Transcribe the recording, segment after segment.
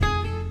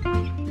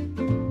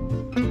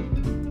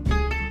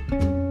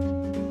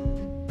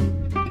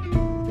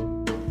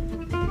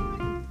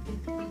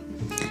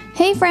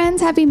Hey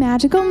friends, happy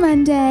Magical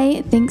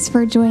Monday. Thanks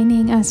for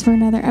joining us for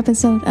another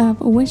episode of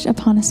Wish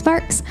Upon a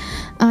Sparks.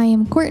 I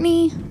am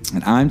Courtney.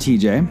 And I'm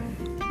TJ.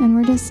 And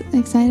we're just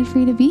excited for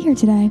you to be here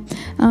today.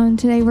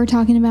 Today we're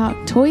talking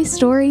about Toy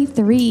Story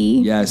 3.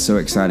 Yeah, it's so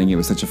exciting. It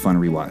was such a fun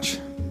rewatch.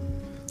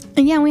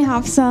 And yeah, we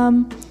have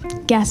some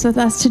guests with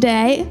us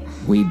today.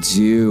 We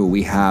do.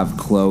 We have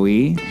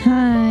Chloe. Hi.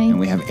 And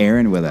we have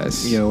Aaron with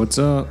us. Yo, what's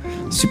up?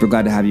 Super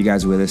glad to have you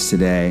guys with us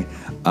today.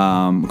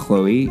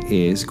 Chloe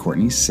is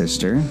Courtney's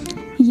sister.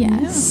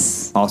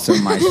 Yes. Also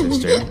my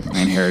sister.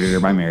 I inherited her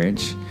by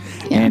marriage.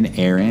 Yeah. And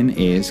Aaron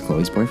is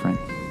Chloe's boyfriend.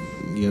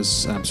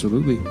 Yes,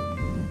 absolutely.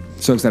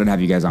 So excited to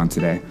have you guys on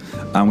today.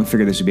 We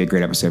figured this would be a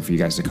great episode for you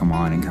guys to come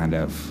on and kind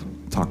of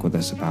talk with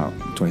us about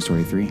Toy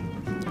Story 3.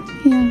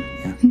 Yeah.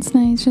 It's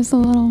nice. Just a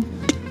little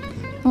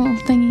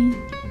thingy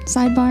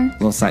sidebar.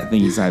 Little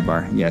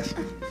sidebar, yes.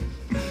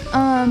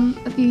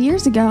 A few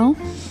years ago,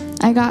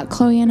 I got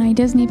Chloe and I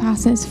Disney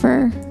passes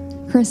for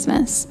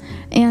Christmas,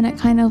 and it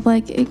kind of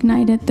like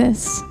ignited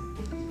this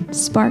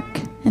spark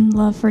and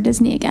love for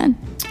Disney again.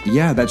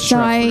 Yeah, that's true.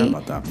 I forgot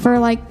about that. For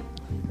like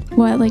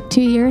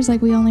 2 years,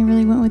 like we only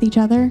really went with each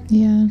other.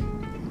 Yeah.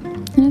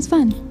 And it's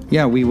fun.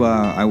 Yeah,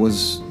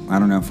 I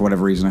don't know, for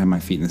whatever reason, I had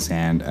my feet in the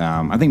sand.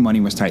 I think money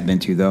was tight then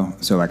too, though.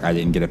 So like I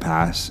didn't get a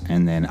pass,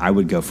 and then I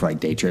would go for like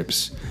day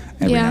trips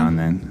every now and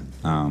then.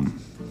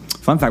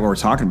 Fun fact, while we're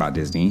talking about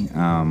Disney,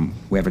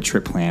 we have a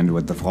trip planned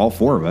with all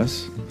four of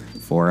us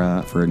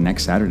for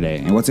next Saturday.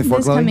 And what's it for,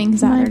 This Chloe? coming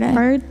Saturday. My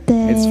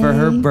birthday. It's for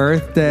her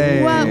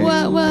birthday.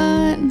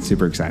 What?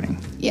 Super exciting.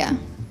 Yeah.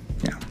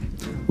 Yeah.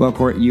 Well,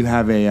 Court, you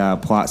have a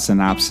plot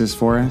synopsis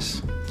for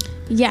us?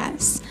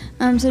 Yes.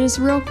 So just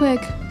real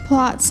quick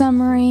plot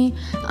summary.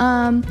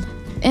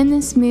 In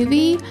this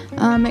movie,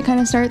 it kind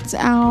of starts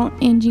out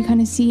and you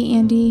kind of see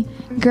Andy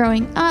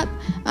growing up.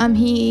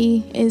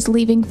 He is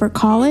leaving for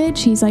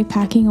college. He's like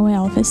packing away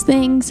all of his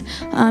things.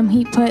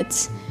 He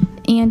puts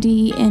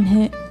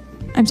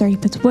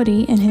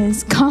Woody in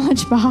his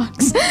college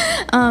box.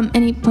 And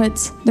he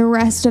puts the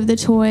rest of the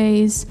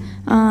toys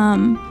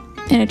in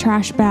a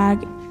trash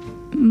bag.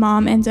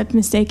 Mom ends up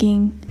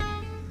mistaking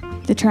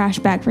the trash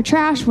bag for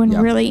trash when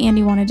really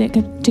Andy wanted it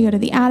to go to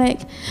the attic.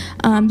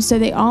 So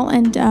they all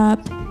end up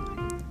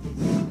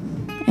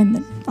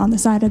on the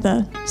side of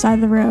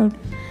the road.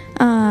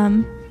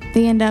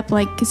 They end up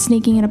like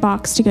sneaking in a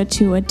box to go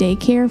to a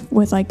daycare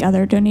with like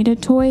other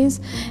donated toys,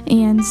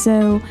 and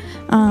so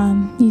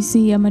you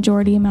see a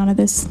majority amount of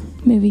this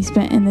movie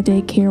spent in the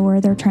daycare where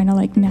they're trying to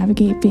like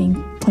navigate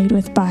being played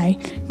with by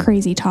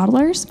crazy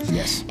toddlers.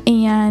 Yes.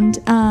 And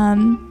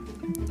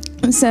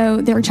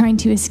so they're trying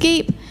to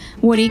escape.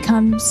 Woody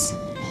tries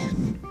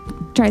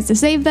to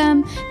save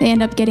them. They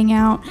end up getting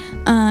out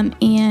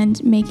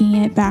and making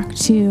it back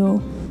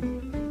to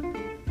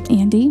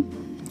Andy.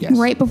 Yes.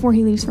 Right before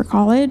he leaves for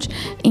college,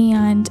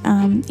 and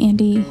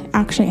Andy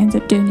actually ends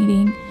up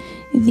donating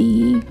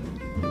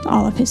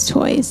all of his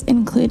toys,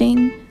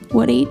 including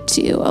Woody,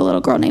 to a little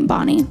girl named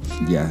Bonnie.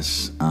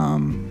 Yes.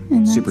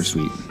 And Super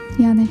sweet.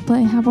 Yeah,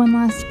 they have one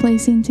last play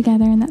scene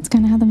together, and that's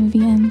kind of how the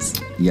movie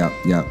ends. Yep.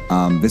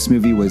 This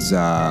movie was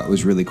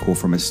really cool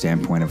from a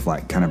standpoint of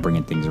like kind of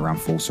bringing things around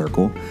full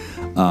circle.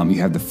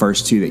 You have the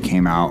first two that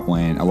came out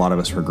when a lot of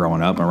us were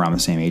growing up around the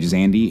same age as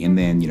Andy, and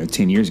then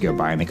 10 years go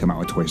by and they come out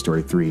with Toy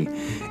Story 3,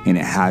 and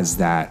it has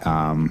that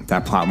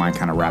plot line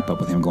kind of wrap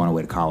up with him going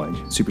away to college.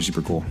 Super,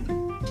 super cool.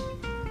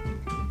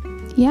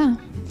 Yeah.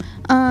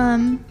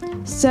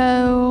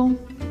 So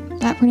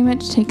that pretty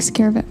much takes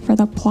care of it for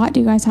the plot. Do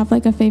you guys have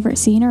like a favorite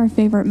scene or a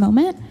favorite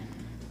moment?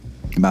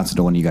 I'll bounce it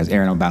to one of you guys.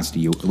 Aaron, I'll bounce it to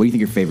you. What do you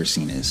think your favorite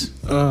scene is?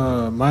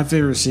 My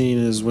favorite scene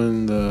is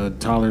when the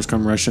toddlers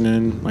come rushing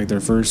in, like their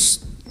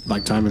first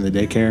time in the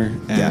daycare,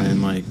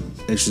 and like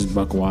it's just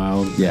buck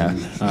wild. Yeah. And,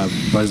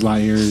 Buzz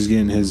Lightyear is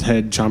getting his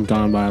head chomped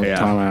on by a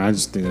toddler. I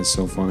just think that's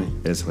so funny.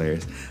 It's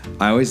hilarious.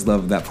 I always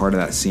love that part of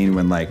that scene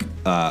when like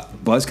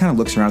Buzz kind of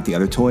looks around at the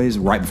other toys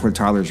right before the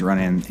toddlers run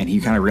in, and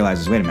he kind of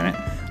realizes, wait a minute,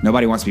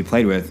 nobody wants to be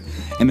played with.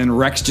 And then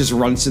Rex just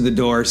runs to the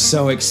door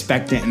so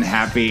expectant and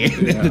happy.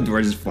 And then the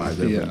door just flies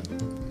open. Yeah.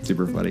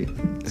 Super funny.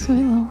 Sweet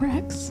little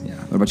Rex. Yeah.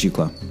 What about you,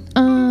 Chloe?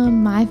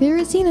 My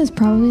favorite scene is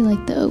probably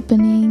like the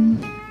opening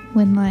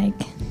when like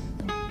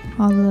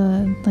all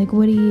the like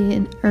Woody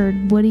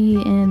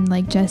and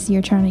like Jesse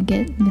are trying to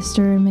get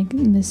Mr. and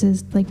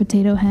Mrs. like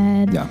Potato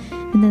Head. Yeah.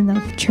 And then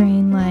the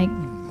train like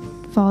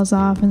falls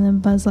off, and then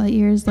Buzz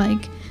Lightyear's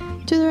like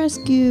to the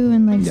rescue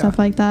and like stuff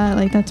like that.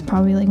 Like that's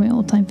probably like my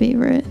all-time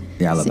favorite.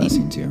 Yeah, I love scene. that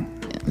scene too.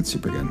 It's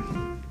super good.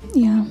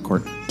 Yeah.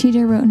 Court.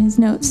 TJ wrote in his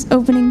notes,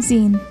 opening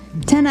scene,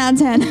 10 out of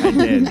 10. I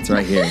did. It's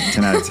right here.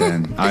 10 out of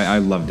 10. I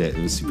loved it.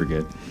 It was super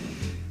good.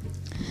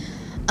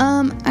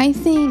 I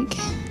think,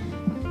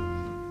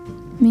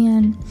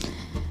 man,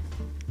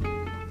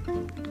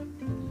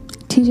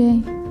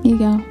 TJ, you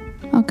go.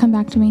 I'll come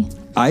back to me.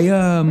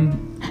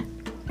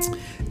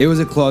 It was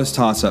a close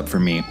toss-up for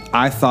me.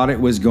 I thought it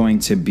was going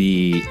to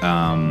be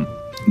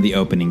the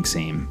opening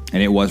scene,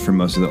 and it was for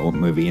most of the old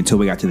movie until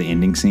we got to the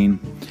ending scene.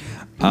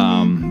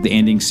 The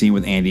ending scene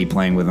with Andy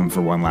playing with him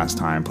for one last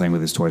time, playing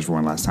with his toys for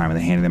one last time, and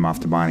then handing them off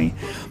to Bonnie.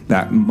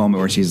 That moment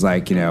where she's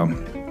like,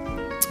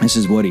 this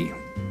is Woody.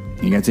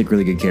 You got to take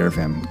really good care of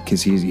him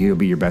because he'll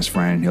be your best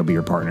friend, he'll be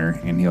your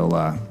partner, and he'll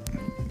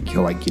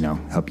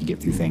help you get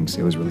through things.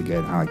 It was really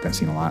good. I like that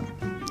scene a lot.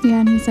 Yeah,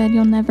 and he said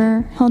he'll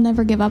never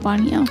give up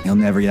on you. He'll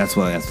never. That's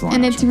the line.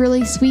 And it's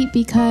really sweet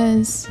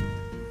because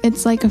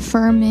it's like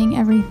affirming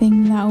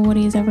everything that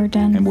Woody's ever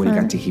done. And Woody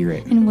got to hear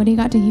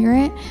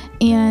it.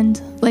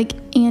 And like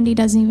Andy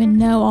doesn't even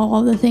know all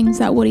of the things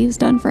that Woody's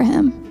done for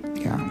him.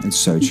 Yeah, it's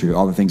so true.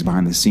 All the things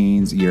behind the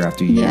scenes, year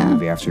after year,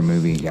 movie after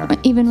movie. Yeah. But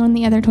even when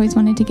the other toys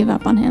wanted to give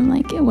up on him,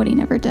 like Woody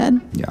never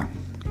did. Yeah.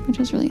 Which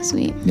was really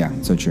sweet. Yeah,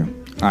 so true.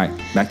 All right,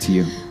 back to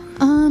you.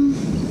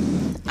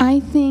 I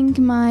think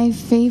my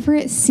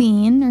favorite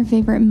scene or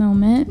favorite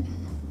moment,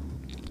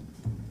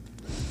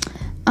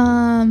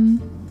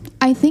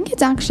 I think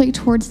it's actually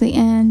towards the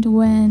end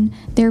when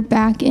they're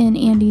back in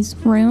Andy's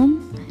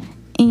room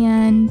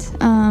and,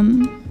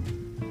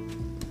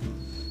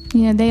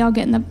 they all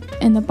get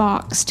in the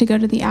box to go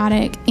to the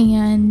attic,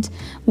 and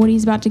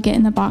Woody's about to get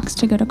in the box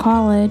to go to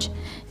college,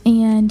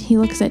 and he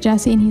looks at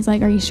Jesse and he's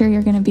like, "Are you sure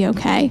you're going to be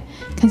okay?"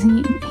 Because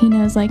he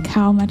knows like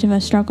how much of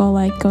a struggle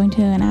like going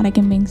to an attic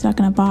and being stuck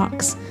in a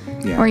box,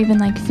 or even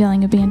like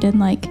feeling abandoned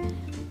like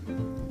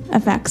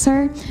affects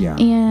her. Yeah.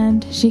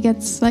 And she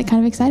gets like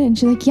kind of excited and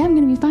she's like, "Yeah, I'm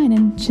going to be fine."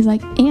 And she's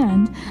like,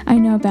 "And I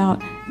know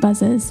about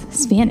Buzz's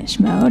Spanish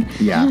mode."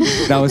 Yeah,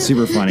 that was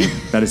super funny.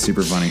 That is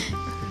super funny.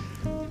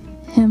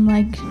 Him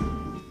like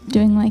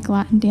doing like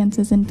Latin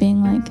dances and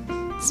being like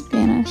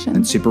Spanish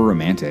and super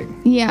romantic.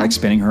 Yeah, like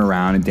spinning her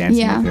around and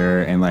dancing with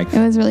her, and like it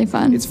was really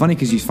fun. It's funny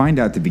because you find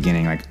out at the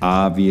beginning, like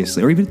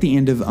obviously, or even at the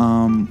end of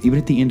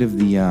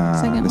the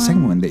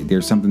second one,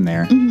 there's something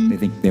there. Mm-hmm. They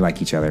think they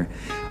like each other,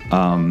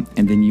 and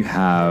then you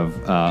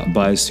have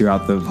Buzz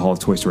throughout the whole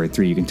Toy Story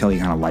 3. You can tell he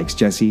kind of likes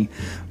Jessie,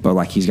 but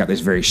like he's got this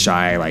very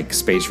shy like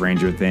Space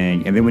Ranger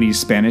thing, and then when he's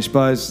Spanish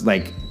Buzz,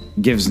 like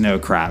gives no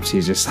craps.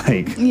 He's just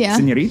like,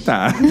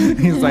 "Señorita."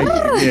 he's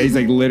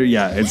like literally,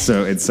 it's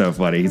so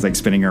funny. He's like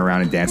spinning her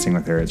around and dancing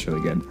with her. It's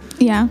really good.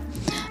 Yeah.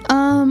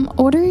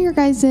 What are your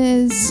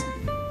guys'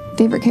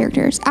 favorite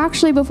characters?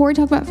 Actually, before we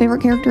talk about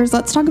favorite characters,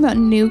 let's talk about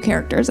new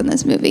characters in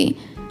this movie.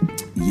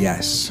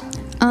 Yes.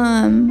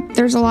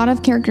 There's a lot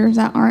of characters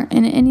that aren't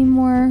in it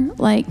anymore,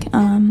 like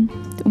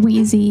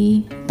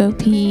Wheezy, Bo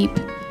Peep,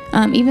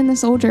 even the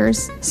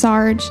soldiers,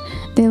 Sarge.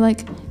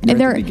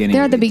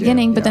 They're at the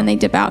beginning, but then they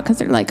dip out because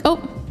they're like,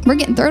 "Oh, we're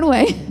getting thrown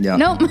away." Yeah.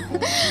 Nope.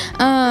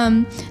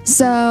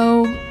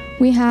 So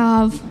we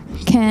have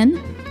Ken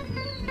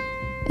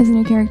is a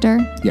new character,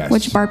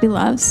 which Barbie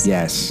loves.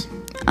 Yes.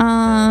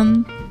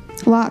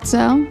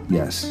 Lotso.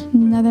 Yes.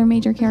 Another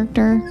major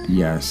character.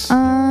 Yes.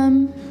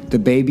 The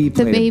baby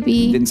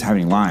didn't have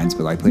any lines,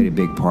 but like played a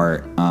big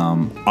part.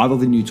 All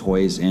of the new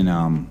toys in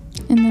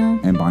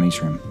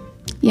Bonnie's room.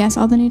 Yes,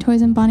 all the new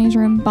toys in Bonnie's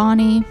room.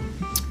 Bonnie.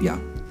 Yeah.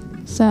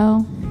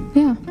 So,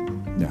 yeah.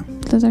 Yeah.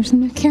 Those are some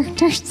new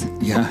characters.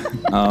 Yeah.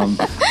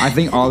 I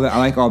think I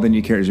like all the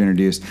new characters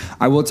introduced.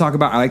 I will talk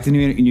about, I like the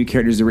new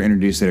characters that were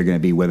introduced that are going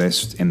to be with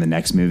us in the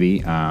next movie.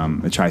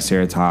 The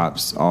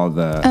Triceratops, all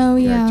the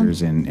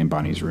characters in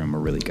Bonnie's room were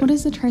really good. What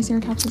is the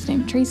Triceratops'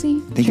 name?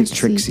 Tracy? I think it's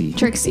Trixie.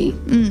 Trixie.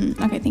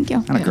 Okay, thank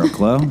you. Not a girl,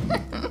 Chloe.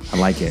 I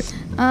like it.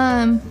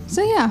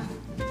 So yeah.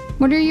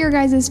 What are your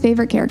guys'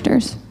 favorite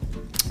characters?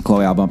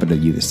 Chloe, I'll bump it to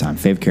you this time.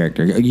 Favorite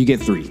character. You get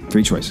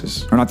three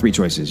choices. Or not three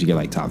choices. You get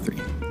like top three.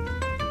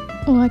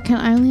 Well,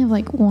 I only have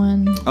like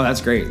one. Oh, that's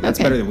great. That's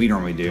better than we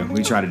normally do.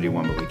 We try to do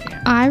one, but we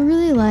can't. I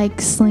really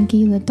like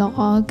Slinky the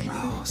dog.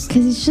 Oh,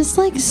 because he's just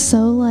like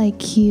so like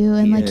cute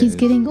and he's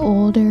getting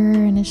older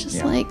and it's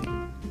just like,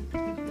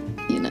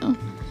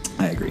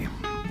 I agree.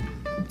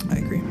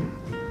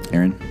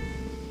 Aaron?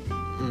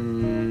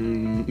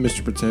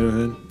 Mr. Potato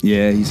Head.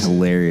 Yeah, he's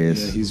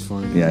hilarious. Yeah, he's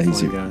funny. Yeah,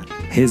 he's a funny guy.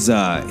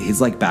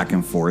 His like back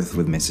and forth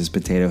with Mrs.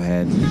 Potato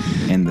Head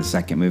in the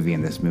second movie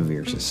and this movie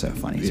are just so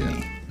funny to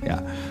me. Yeah.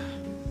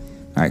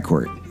 All right,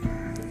 Court.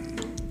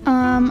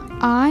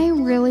 I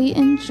really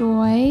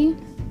enjoy.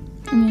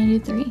 I'm gonna do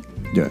 3.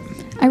 Do it.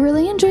 I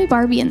really enjoy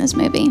Barbie in this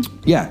movie.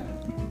 Yeah,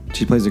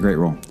 she plays a great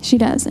role. She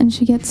does, and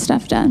she gets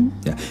stuff done.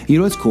 Yeah, you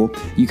know what's cool?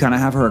 You kind of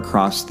have her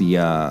across the.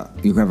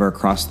 You have her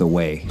across the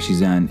way.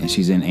 She's in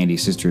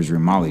Andy's sister's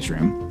room, Molly's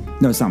room.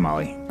 No, it's not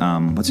Molly.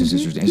 What's his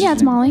sister's name? Yeah,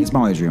 it's Molly. It's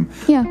Molly's room.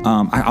 Yeah.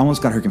 I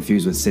almost got her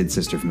confused with Sid's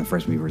sister from the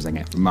first movie for a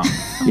second. Mom.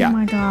 Yeah. Oh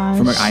my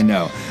gosh. I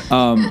know.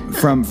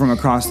 From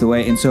across the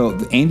way, and so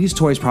Andy's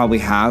toys probably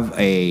have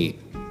a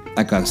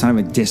kind of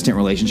a distant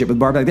relationship with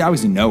Barbie. Like, they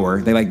obviously know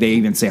her. They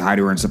even say hi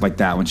to her and stuff like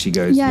that when she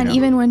goes. Yeah, and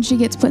even when she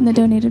gets put in the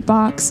donated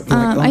box,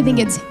 I think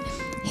it's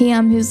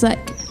Ham who's like,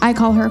 I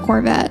call her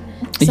Corvette.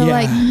 So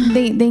like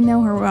they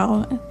know her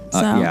well.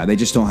 So. They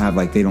just don't have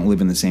they don't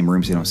live in the same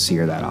room, so they don't see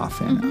her that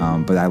often.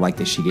 Mm-hmm. But I like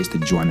that she gets to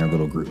join their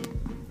little group.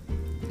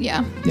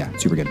 Yeah. Yeah,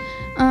 super good.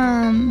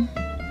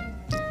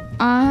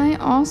 I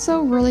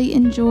also really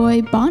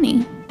enjoy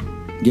Bonnie.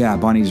 Yeah,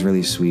 Bonnie's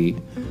really sweet.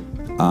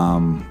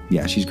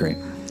 Yeah, she's great.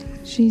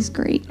 She's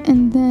great.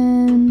 And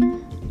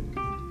then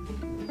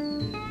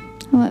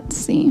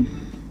see.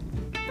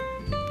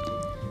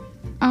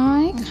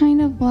 I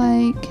kind of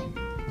like,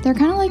 they're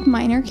kind of like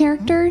minor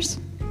characters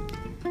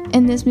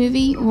in this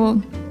movie.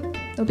 Well,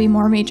 there'll be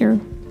more major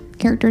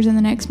characters in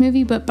the next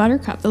movie, but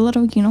Buttercup, the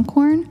little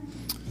unicorn.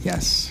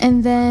 Yes.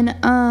 And then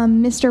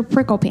Mr.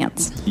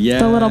 Pricklepants,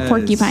 Yes. the little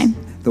porcupine.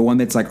 The one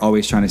that's like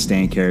always trying to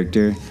stay in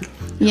character.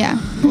 Yeah.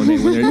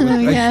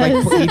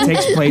 He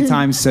takes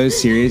playtime so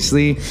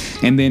seriously,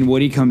 and then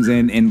Woody comes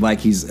in and like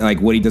he's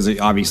like Woody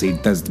obviously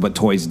does what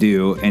toys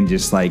do, and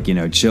just like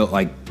chill,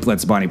 like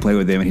lets Bonnie play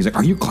with him, and he's like,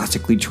 "Are you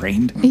classically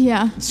trained?"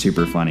 Yeah.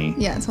 Super funny.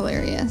 Yeah, it's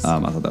hilarious. I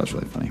thought that was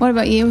really funny. What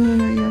about you?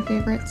 Who are your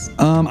favorites?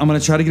 I'm gonna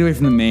try to get away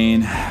from the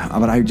main,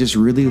 but I just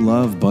really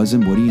love Buzz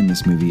and Woody in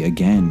this movie.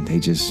 Again,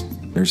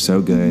 they're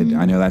so good. Mm-hmm.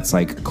 I know that's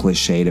like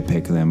cliche to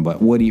pick them, but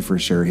Woody for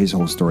sure. His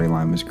whole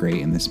storyline was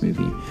great in this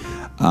movie.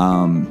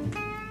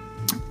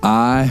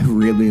 I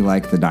really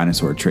like the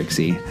dinosaur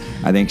Trixie.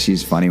 I think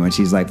she's funny when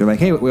she's like, they're like,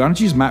 "Hey, why don't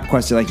you use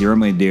MapQuest like you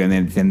normally do?"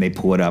 And then they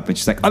pull it up, and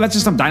she's like, "Oh, that's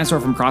just some dinosaur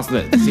from across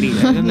the city.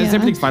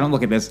 Everything's fine. Don't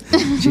look at this."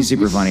 She's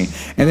super funny.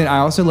 And then I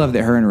also love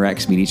that her and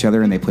Rex meet each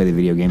other and they play the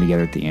video game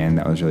together at the end.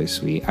 That was really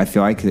sweet. I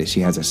feel like that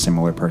she has a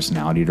similar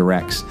personality to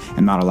Rex,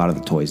 and not a lot of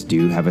the toys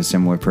do have a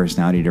similar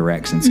personality to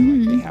Rex, and so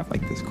like, they have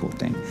like this cool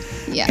thing.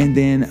 Yeah. And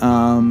then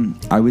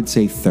I would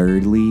say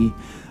thirdly,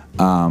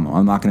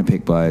 I'm not going to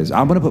pick Buzz.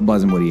 I'm going to put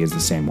Buzz and Woody as the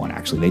same one,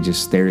 actually.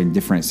 They're in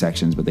different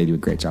sections, but they do a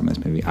great job in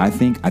this movie. I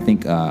think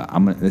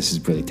this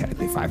is really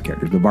technically 5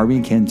 characters, but Barbie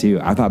and Ken too.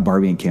 I thought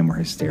Barbie and Ken were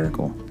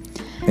hysterical.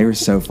 They were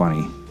so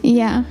funny.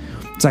 Yeah.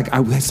 It's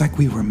like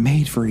we were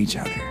made for each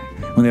other.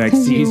 When they like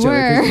see each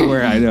other, 'cause we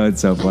were. I know,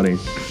 it's so funny.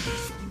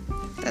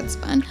 That's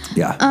fun.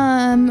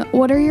 Yeah.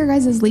 What are your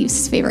guys'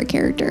 least favorite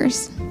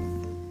characters?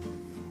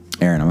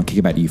 Aaron, I'm going to kick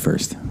it back to you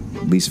first.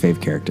 Least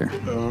favorite character.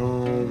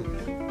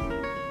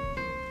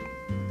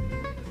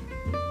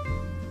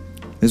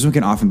 This one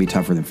can often be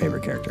tougher than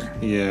favorite character.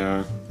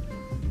 Yeah.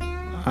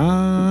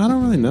 I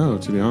don't really know,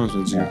 to be honest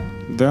with you. Yeah.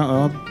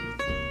 They'll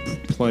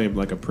play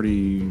like a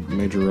pretty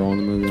major role in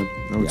the movie,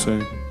 I would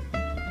say.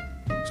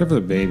 Except for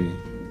the baby.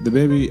 The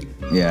baby,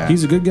 Yeah.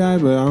 he's a good guy,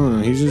 but I don't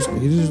know. He just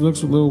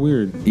looks a little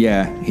weird.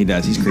 Yeah, he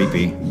does. He's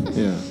creepy.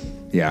 Yeah.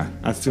 Yeah.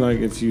 I feel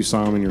like if you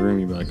saw him in your room,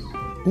 you'd be like,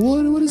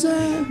 what is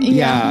that?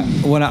 Yeah,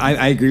 when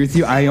I agree with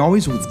you. I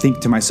always would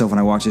think to myself when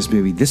I watch this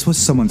movie, this was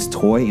someone's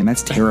toy, and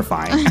that's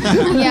terrifying.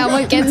 Yeah,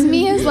 what gets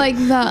me is like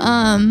the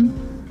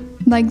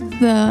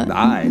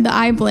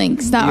eye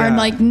blinks that are Yeah.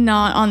 like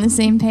not on the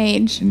same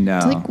page. No.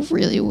 It's like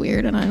really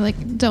weird, and I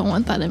like don't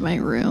want that in my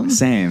room.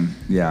 Same.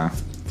 Yeah.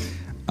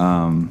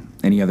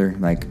 Any other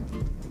like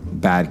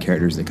bad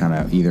characters that kind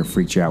of either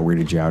freaked you out,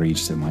 weirded you out, or you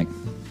just didn't like?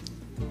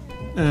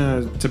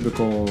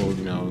 Typical,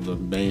 the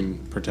main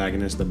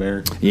protagonist, the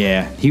bear.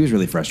 Yeah, he was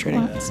really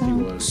frustrating. What? So- He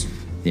was.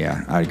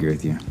 Yeah, I agree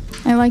with you.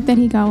 I like that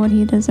he got what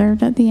he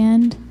deserved at the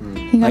end.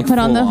 He got Like, put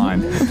on full the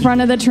on. front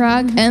of the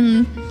truck,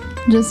 and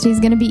he's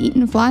gonna be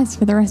eating flies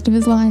for the rest of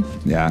his life,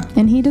 Yeah,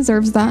 and he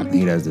deserves that.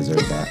 he does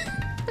deserve that.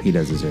 He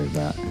does deserve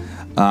that.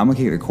 I'm gonna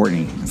kick it to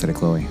Courtney instead of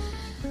Chloe.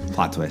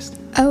 Plot twist.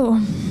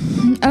 Oh,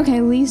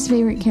 okay. Least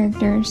favorite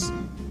characters.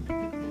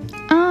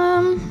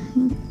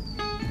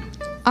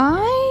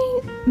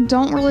 I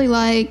don't really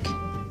like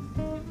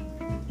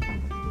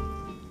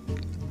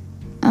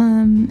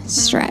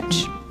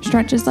Stretch.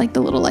 Stretch is like the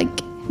little like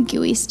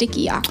gooey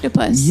sticky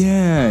octopus.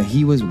 Yeah,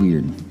 he was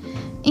weird.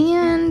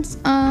 And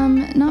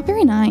not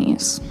very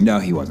nice. No,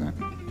 he wasn't.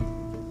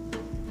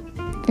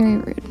 Very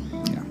rude.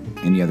 Yeah.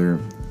 Any other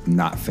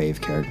not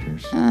fave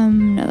characters?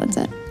 No, that's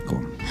it.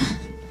 Cool.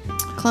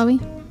 Chloe?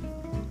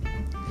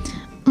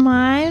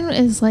 Mine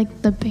is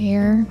like the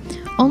bear.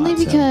 Only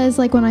Lotso. because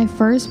like when I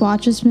first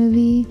watched this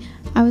movie,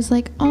 I was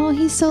like, oh,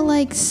 he's so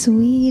like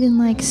sweet and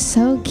like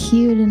so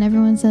cute, and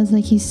everyone says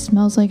like he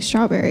smells like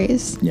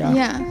strawberries. Yeah.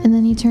 Yeah. And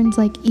then he turns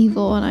like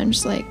evil, and I'm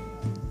just like,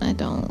 I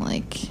don't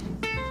like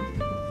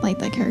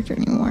that character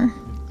anymore.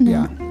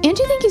 Yeah. And you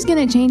think he's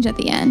gonna change at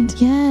the end?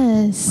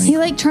 Yes. He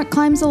like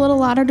climbs a little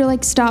ladder to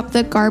like stop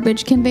the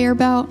garbage conveyor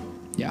belt,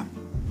 Yeah.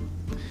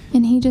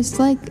 and he just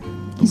like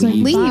he's like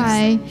Leaves. leaves.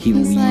 Bye. He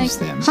He's leaves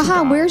like, them. to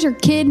haha, die. where's your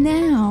kid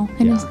now?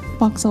 And Yeah. just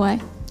walks away.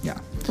 Yeah.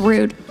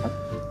 Rude.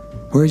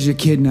 Where's your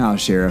kid now,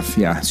 Sheriff?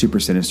 Yeah, super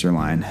sinister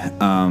line.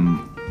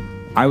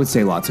 I would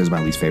say Lotso is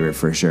my least favorite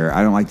for sure.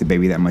 I don't like the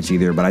baby that much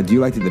either, but I do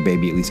like that the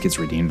baby at least gets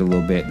redeemed a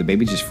little bit. The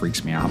baby just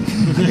freaks me out.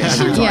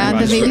 Yeah,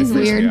 the baby's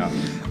weird.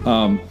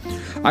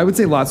 I would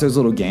say Lotso's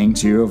little gang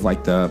too of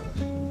like the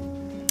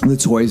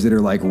toys that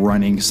are like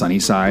running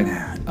Sunnyside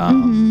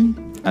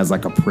as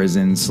like a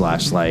prison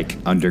 / like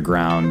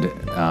underground.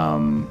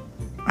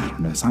 I don't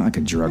know. It's not like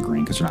a drug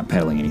ring because they're not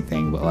peddling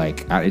anything, but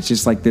like it's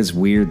just like this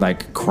weird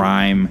like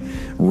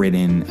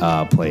crime-ridden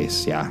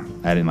place. Yeah,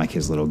 I didn't like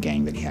his little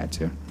gang that he had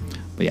too.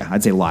 But yeah,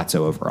 I'd say Lotso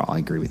overall. I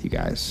agree with you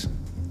guys.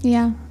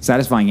 Yeah,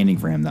 Satisfying ending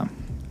for him though.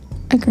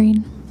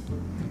 agreed.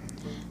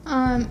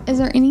 Is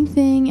there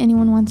anything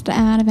anyone wants to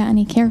add about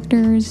any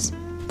characters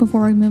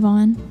before we move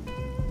on?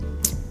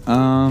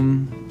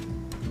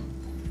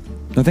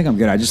 I think I'm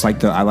good. I just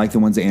like I like the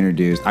ones they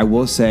introduced. I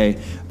will say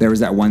there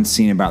was that one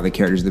scene about the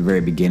characters at the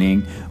very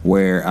beginning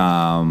where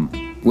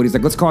Woody's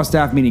like, let's call a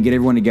staff meeting, get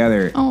everyone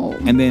together. Oh.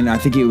 And then I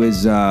think it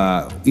was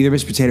either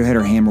Mr. Potato Head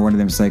or Ham or one of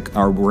them. It's like,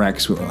 or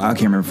Rex. I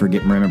can't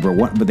remember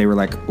what, but they were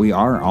like, we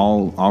are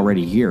all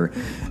already here.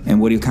 And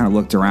Woody kind of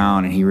looked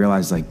around and he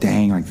realized, like,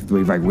 dang, like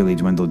we've like really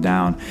dwindled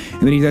down.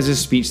 And then he does his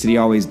speech that he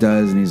always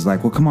does, and he's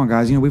like, well, come on,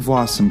 guys, you know, we've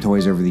lost some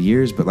toys over the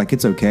years, but like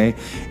it's okay.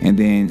 And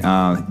then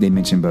they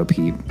mention Bo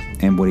Peep,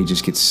 and Woody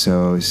just gets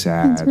so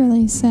sad. It's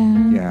really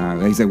sad.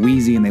 Yeah, he's like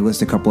Wheezy, and they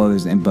list a couple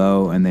others, and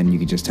Bo, and then you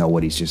can just tell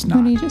Woody's just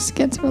not. Woody just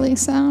gets really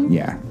sad.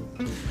 Yeah.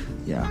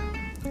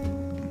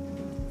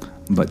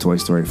 But Toy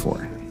Story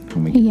 4.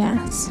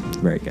 Yes.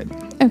 Very good.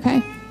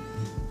 Okay.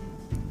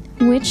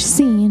 Which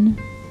scene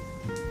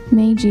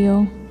made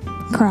you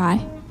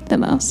cry the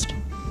most?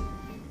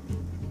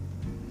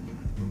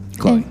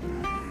 Chloe.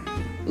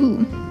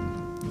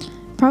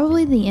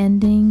 Probably the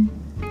ending.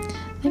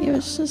 Like, it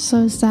was just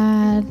so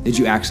sad. Did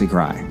you actually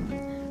cry?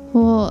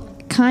 Well,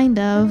 kind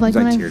of. Like,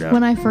 Like, teared up.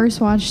 when I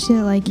first watched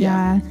it, like,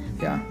 yeah.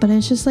 Yeah. But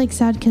it's just, like,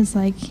 sad because,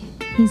 like,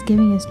 he's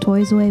giving his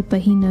toys away,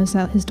 but he knows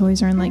that his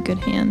toys are in, like, good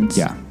hands.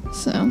 Yeah.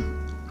 So,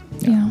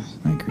 yeah.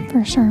 I agree.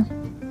 For sure.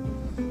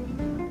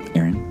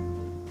 Aaron?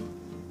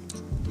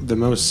 The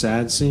most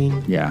sad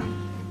scene Yeah.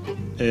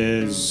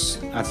 is,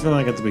 I feel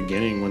like at the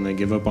beginning when they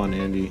give up on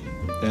Andy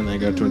and they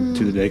go to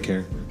the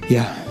daycare.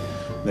 Yeah.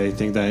 They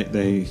think that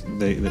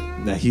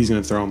that he's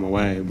going to throw him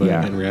away, but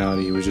Yeah. in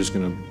reality, he was just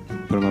going to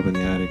put him up in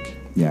the attic.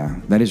 Yeah,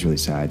 that is really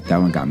sad. That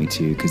one got me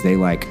too, because they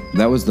like,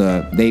 that was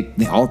they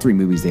all three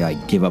movies, they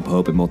like give up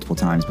hope at multiple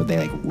times, but they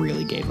like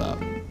really gave up.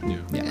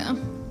 Yeah.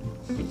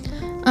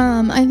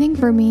 I think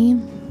for me,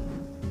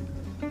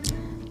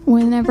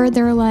 whenever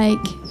they're like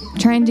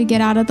trying to get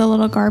out of the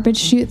little garbage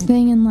chute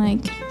thing and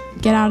like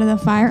get out of the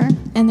fire,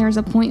 and there's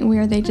a point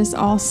where they just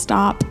all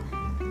stop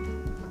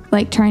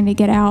like trying to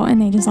get out,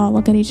 and they just all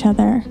look at each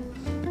other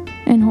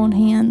and hold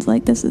hands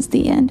like this is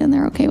the end, and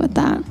they're okay with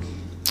that.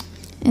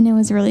 And it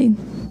was really,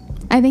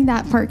 I think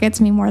that part gets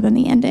me more than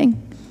the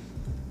ending.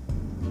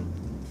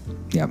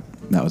 Yep,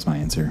 that was my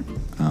answer.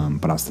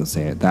 But I'll still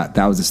say it.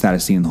 That was the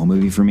saddest scene in the whole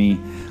movie for me.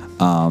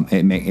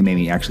 It made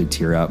me actually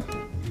tear up.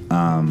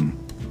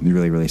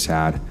 Really, really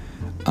sad.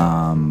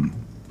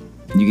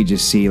 You could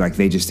just see like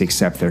they just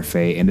accept their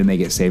fate, and then they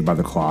get saved by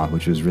the claw,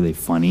 which was really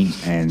funny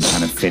and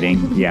kind of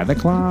fitting. Yeah, the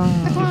claw.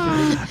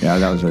 Yeah,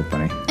 that was really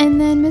funny.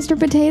 And then Mr.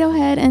 Potato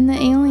Head and the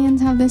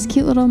aliens have this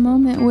cute little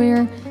moment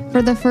where,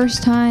 for the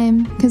first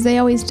time, because the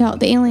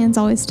aliens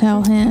always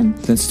tell him.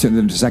 That's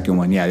the second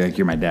one. Yeah, like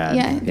you're my dad.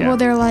 Yeah. Well,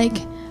 they're like,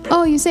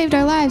 oh, you saved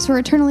our lives. We're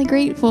eternally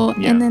grateful.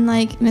 Yeah. And then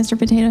like Mr.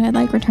 Potato Head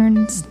like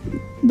returns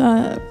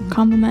the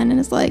compliment and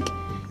is like,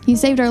 you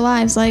saved our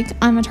lives. Like,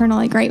 I'm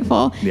eternally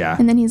grateful. Yeah.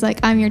 And then he's like,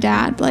 I'm your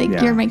dad. Like,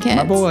 Yeah. you're my kids.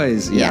 My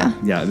boys. Yeah.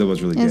 Yeah. Yeah, that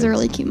was really good. It was a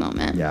really cute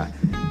moment. Yeah.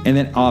 And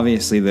then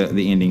obviously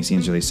the ending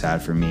scene's really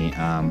sad for me.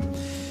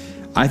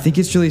 I think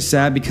it's really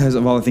sad because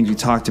of all the things we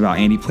talked about.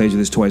 Andy plays with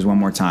his toys one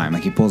more time.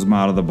 Like, he pulls them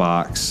out of the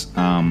box.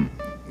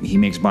 He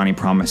makes Bonnie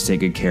promise to take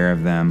good care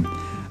of them.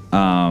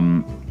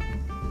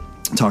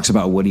 Talks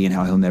about Woody and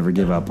how he'll never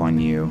give up on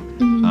you.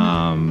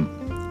 Mm-hmm.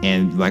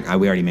 And like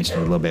we already mentioned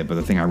it a little bit, but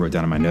the thing I wrote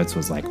down in my notes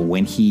was like,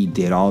 when he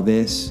did all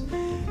this,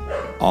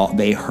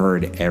 they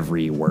heard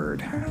every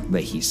word that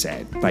he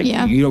said. Like,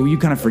 Yeah. you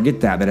kind of forget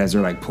that as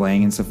they're like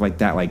playing and stuff like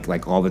that,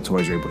 like all the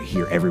toys were able to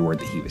hear every word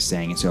that he was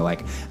saying. And so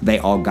like they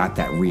all got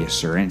that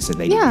reassurance that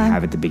they didn't Yeah.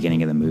 have at the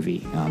beginning of the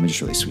movie. It's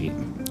just really sweet.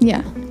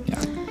 Yeah.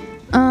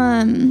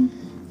 Yeah.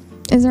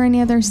 Is there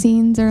any other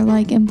scenes or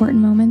like important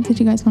moments that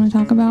you guys want to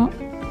talk about?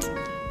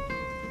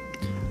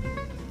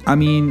 I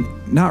mean,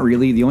 not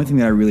really. The only thing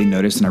that I really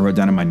noticed and I wrote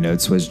down in my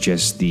notes was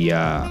just the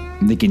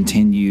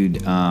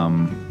continued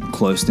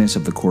closeness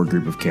of the core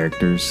group of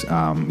characters.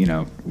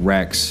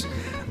 Rex,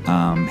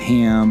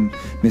 Ham,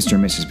 Mr.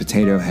 and Mrs.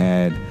 Potato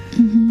Head,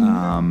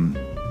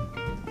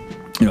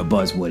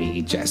 Buzz,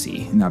 Woody,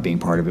 Jesse, not being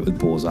part of it with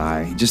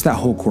Bullseye. Just that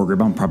whole core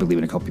group. I'm probably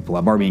leaving a couple people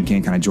out. Barbie and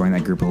Ken kind of joined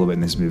that group a little bit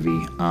in this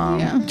movie.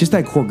 Just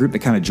that core group that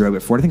kind of drove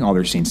it forward. I think all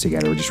their scenes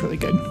together were just really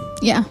good.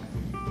 Yeah.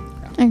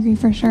 I agree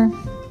for sure.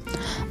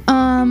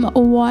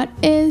 What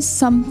is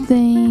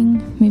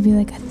something, maybe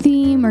like a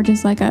theme or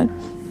just like a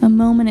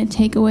moment, a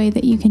takeaway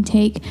that you can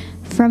take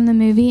from the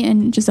movie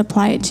and just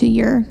apply it to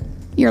your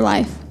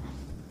life?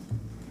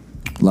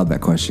 Love that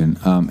question.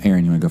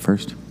 Aaron, you want to go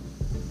first?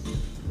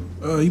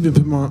 You've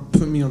been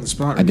putting me on the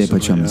spot. I did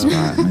put you on the spot.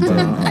 I did.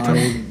 I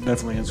will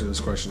definitely answer this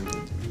question.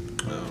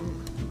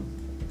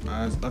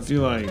 I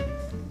feel like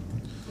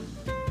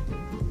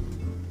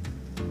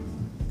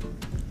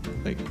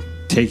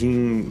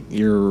taking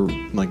your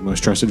like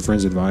most trusted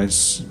friend's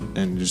advice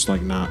and just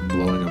like not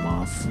blowing them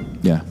off,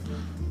 Yeah.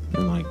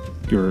 and like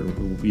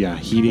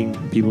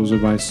heeding people's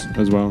advice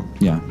as well.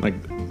 Yeah. Like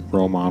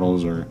role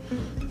models or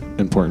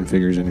important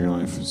figures in your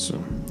life.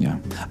 So Yeah,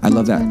 I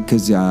love that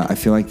because I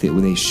feel like that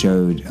they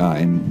showed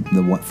in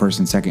the first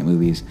and second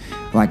movies,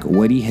 like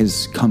Woody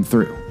has come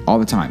through all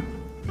the time,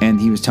 and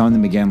he was telling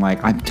them again,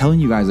 like, I'm telling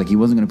you guys, like, he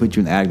wasn't going to put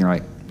you in the attic. And they're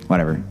like,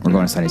 whatever, we're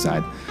going to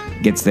Sunnyside.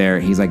 Gets there,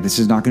 he's like, this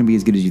is not going to be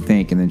as good as you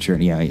think. And then sure,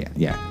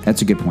 yeah.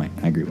 That's a good point.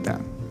 I agree with that.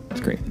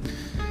 That's great.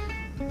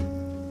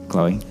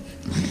 Chloe?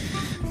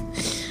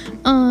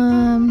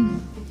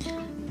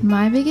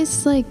 My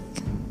biggest like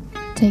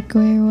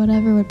takeaway or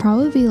whatever would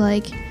probably be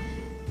like,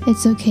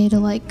 it's okay to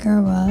like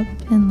grow up,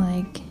 and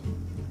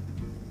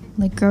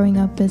like growing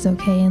up is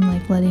okay, and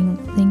like letting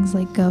things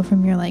like go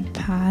from your like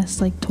past,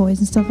 like toys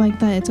and stuff like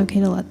that. It's okay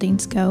to let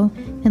things go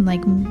and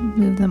like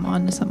move them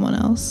on to someone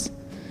else.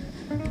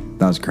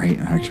 That was great.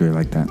 I actually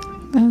really like that.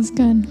 That was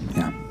good.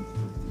 Yeah.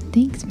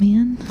 Thanks,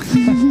 man.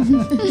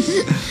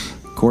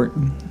 Court?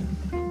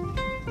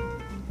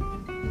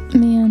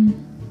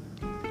 Man.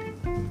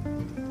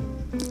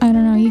 I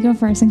don't know. You go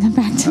first and come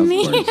back to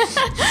me.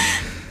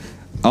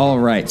 All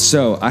right.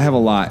 So I have a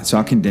lot, so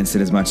I'll condense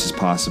it as much as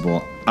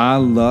possible. I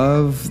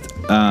loved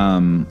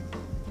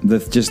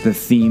the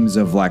themes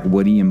of like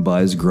Woody and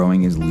Buzz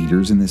growing as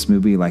leaders in this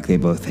movie. Like they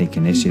both take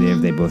initiative.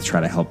 Mm-hmm. They both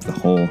try to help the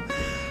whole.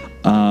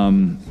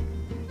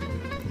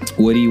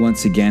 Woody,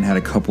 once again, had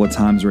a couple of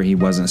times where he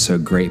wasn't so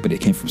great, but it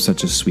came from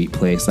such a sweet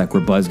place. Like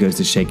where Buzz goes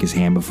to shake his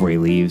hand before he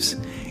leaves,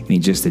 and he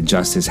just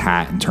adjusts his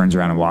hat and turns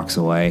around and walks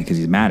away because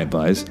he's mad at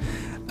Buzz.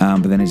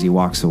 But then as he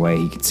walks away,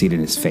 you can see it in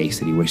his face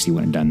that he wished he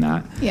wouldn't have done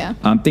that. Yeah.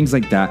 Things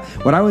like that.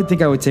 What I would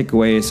think I would take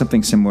away is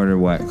something similar to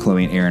what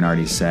Chloe and Aaron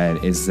already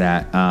said, is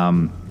that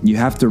you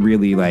have to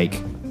really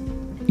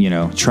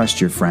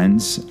trust your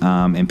friends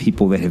and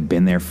people that have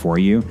been there for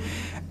you.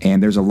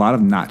 And there's a lot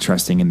of not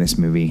trusting in this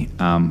movie.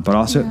 But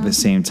also at the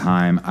same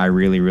time, I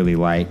really, really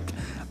liked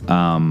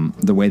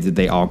the way that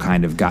they all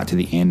kind of got to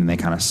the end and they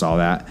kind of saw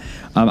that.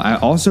 I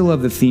also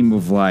love the theme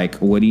of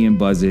like Woody and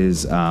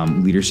Buzz's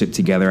leadership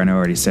together. I know I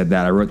already said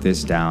that. I wrote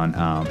this down.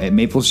 At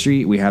Maple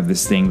Street, we have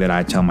this thing that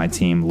I tell my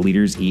team,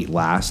 leaders eat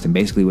last. And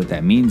basically what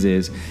that means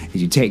is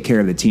you take care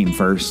of the team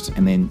first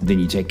and then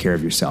you take care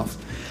of yourself.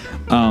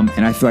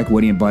 And I feel like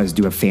Woody and Buzz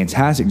do a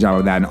fantastic job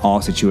of that in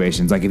all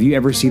situations. Like if you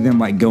ever see them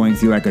like going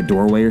through like a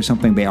doorway or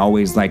something, they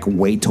always like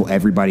wait till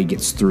everybody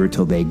gets through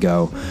till they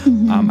go.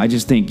 Mm-hmm. I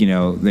just think,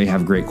 they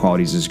have great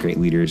qualities as great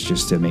leaders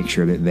just to make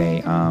sure that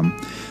they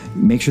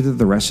make sure that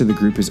the rest of the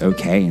group is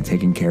okay and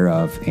taken care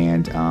of.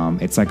 And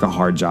it's like a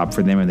hard job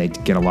for them, and they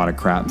get a lot of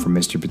crap from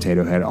Mr.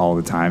 Potato Head all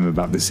the time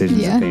about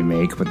decisions that they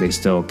make, but they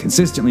still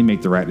consistently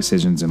make the right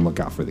decisions and look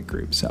out for the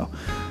group. So,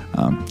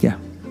 yeah.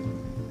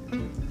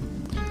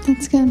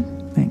 That's good.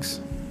 Thanks.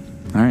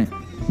 All right.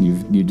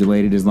 You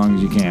delayed it as long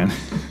as you can.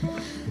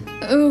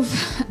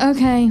 Oof.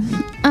 Okay.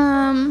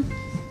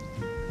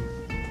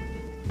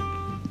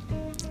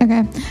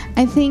 Okay.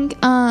 I think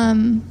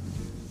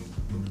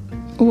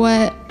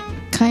what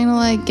kind of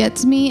like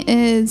gets me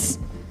is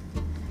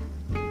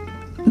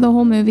the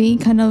whole movie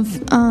kind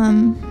of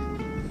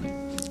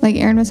like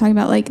Aaron was talking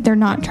about, like they're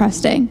not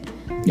trusting.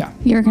 Yeah.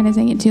 You were kind of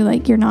saying it too,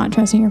 like you're not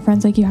trusting your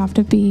friends. Like you have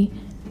to be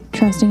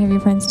trusting of your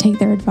friends, take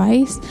their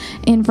advice.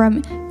 And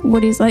from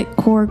Woody's like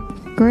core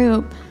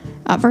group,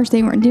 at first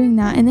they weren't doing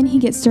that, and then he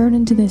gets thrown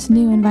into this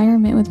new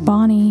environment with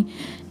Bonnie,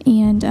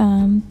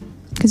 and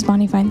because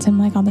Bonnie finds him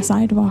like on the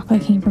sidewalk,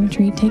 like hanging from a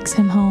tree, takes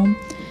him home,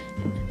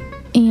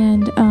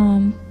 and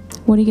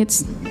Woody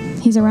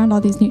he's around all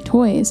these new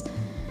toys,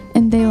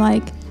 and they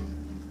like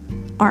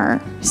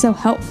are so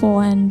helpful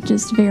and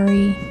just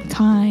very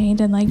kind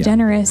and like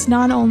generous,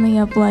 not only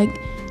of like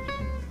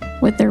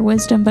with their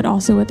wisdom, but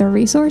also with their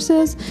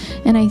resources.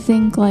 And I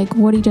think like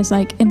Woody just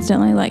like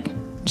instantly like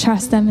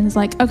trusts them and is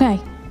like, okay,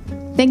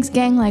 thanks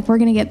gang, like we're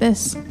gonna get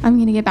this, I'm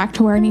gonna get back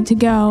to where I need to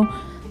go,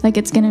 like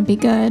it's gonna be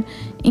good.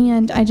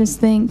 And I just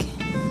think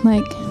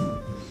like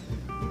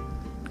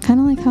kind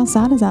of like how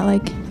sad is that,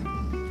 like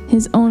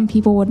his own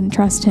people wouldn't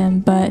trust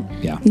him, but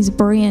these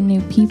brand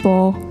new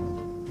people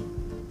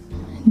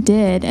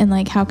did. And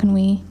like how can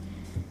we,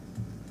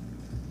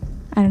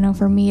 I don't know,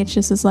 for me it's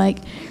just as like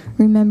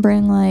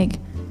remembering like,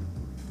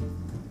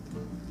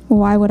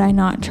 why would I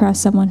not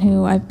trust someone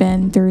who I've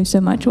been through so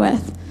much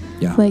with?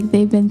 Yeah. Like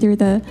they've been through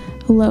the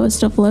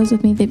lowest of lows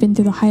with me, they've been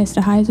through the highest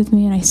of highs with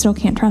me, and I still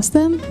can't trust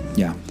them.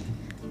 Yeah.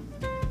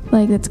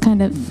 Like it's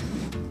kind of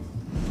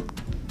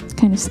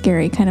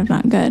scary, kind of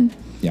not good.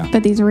 Yeah.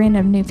 But these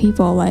random new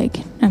people, like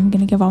I'm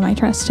gonna give all my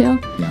trust to.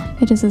 Yeah.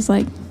 It just is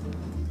like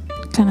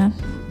kind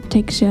of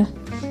takes you.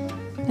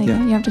 Like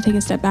you have to take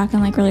a step back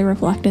and like really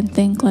reflect and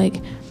think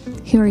like,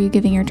 who are you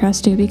giving your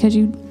trust to? Because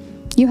you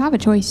have a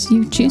choice.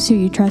 You choose who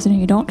you trust and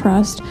who you don't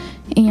trust.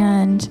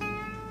 And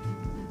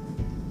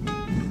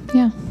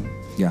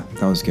yeah,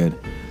 that was good.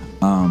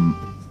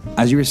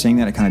 As you were saying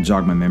that, it kind of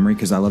jogged my memory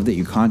because I love that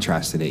you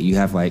contrasted it. You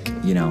have like,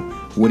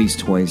 Woody's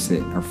toys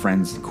that are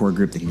friends, the core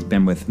group that he's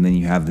been with, and then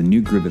you have the new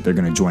group that they're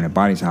going to join at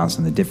Bonnie's house,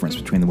 and the difference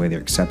between the way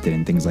they're accepted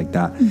and things like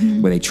that,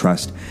 where they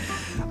trust.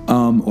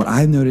 What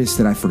I've noticed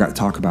that I forgot to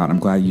talk about, I'm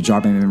glad you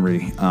jogged my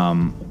memory.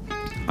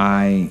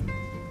 I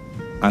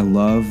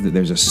love that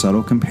there's a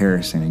subtle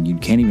comparison, and you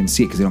can't even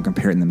see it because they don't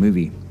compare it in the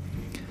movie.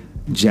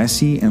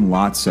 Jesse and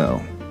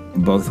Lotso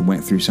both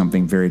went through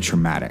something very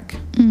traumatic.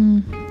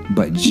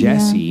 But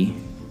Jesse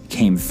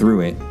came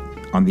through it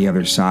on the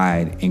other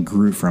side and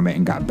grew from it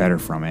and got better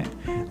from it.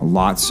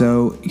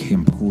 Lotso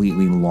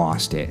completely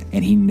lost it,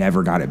 and he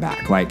never got it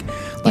back. Like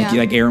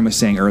Aaron was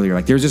saying earlier,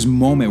 like there's this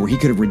moment where he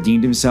could have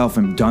redeemed himself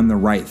and done the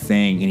right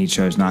thing, and he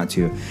chose not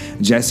to.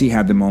 Jessie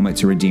had the moment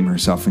to redeem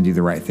herself and do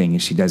the right thing,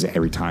 and she does it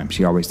every time.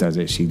 She always does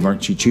it. She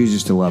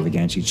chooses to love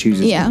again. She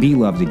chooses to be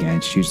loved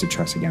again. She chooses to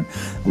trust again.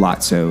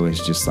 Lotso is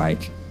just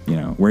like,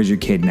 where's your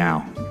kid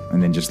now?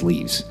 And then just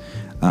leaves.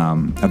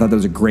 I thought that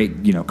was a great,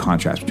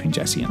 contrast between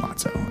Jessie and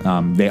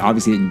Lotso. They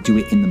obviously didn't do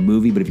it in the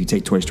movie, but if you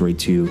take Toy Story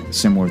 2,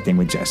 similar thing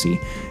with Jessie.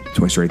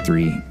 Toy Story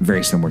 3,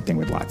 very similar thing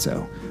with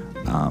Lotso.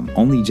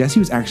 Only Jessie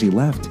was actually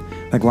left.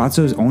 Like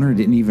Lotso's owner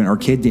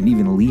kid didn't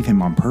even leave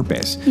him on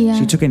purpose. Yeah.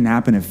 She took a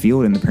nap in a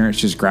field, and the parents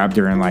just grabbed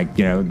her, and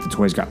the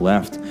toys got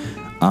left.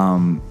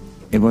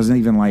 It wasn't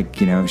even like,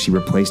 she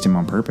replaced him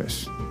on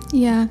purpose.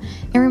 Yeah,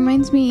 it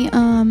reminds me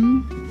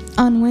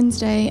on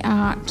Wednesday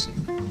at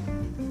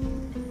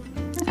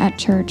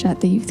church,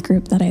 at the youth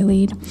group that I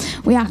lead,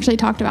 we actually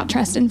talked about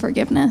trust and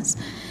forgiveness.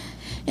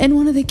 And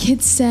one of the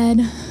kids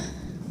said,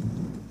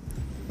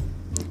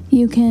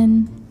 you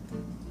can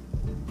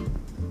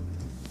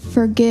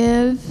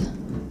forgive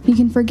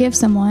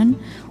someone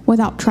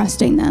without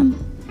trusting them,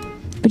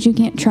 but you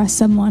can't trust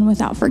someone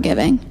without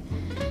forgiving.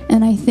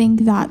 And I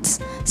think that's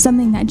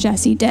something that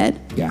Jessie did.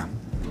 Yeah.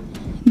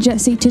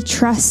 Jessie, to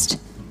trust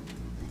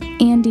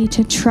Andy,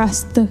 to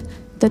trust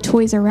the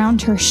toys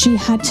around her, she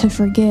had to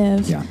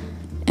forgive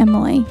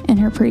Emily and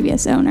her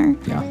previous owner.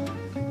 Yeah.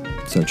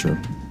 So true.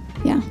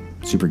 Yeah.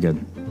 Super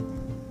good.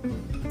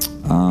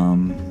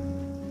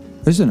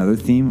 There's another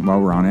theme while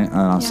we're on it, and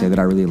I'll say that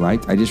I really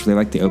liked. I just really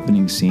liked the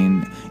opening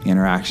scene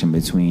interaction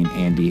between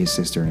Andy, his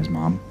sister, and his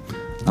mom.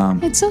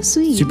 It's so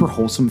sweet. Super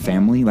wholesome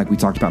family, like we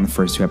talked about in the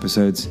first 2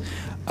 episodes.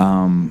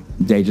 You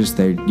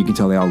can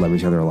tell they all love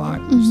each other a lot.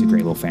 Mm-hmm. Just a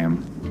great little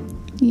fam.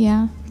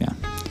 Yeah. Yeah.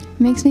 It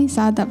makes me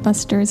sad that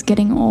Buster is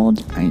getting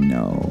old. I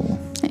know.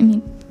 I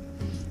mean,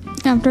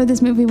 after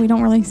this movie, we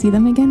don't really see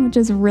them again, which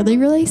is really,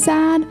 really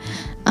sad.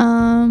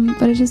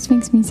 But it just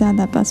makes me sad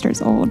that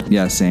Buster's old.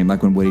 Yeah, same.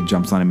 Like when Woody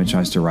jumps on him and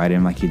tries to ride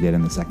him like he did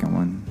in the second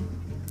one.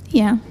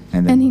 Yeah.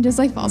 And he just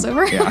falls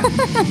over. Yeah.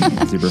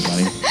 Super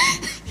funny.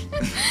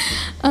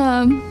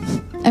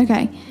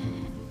 Okay.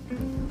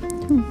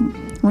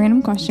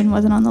 Random question,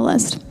 wasn't on the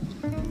list.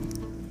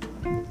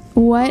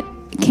 What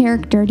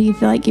character do you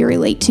feel like you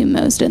relate to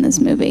most in this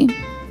movie,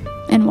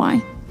 and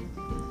why?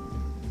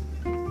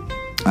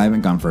 I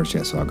haven't gone first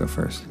yet, so I'll go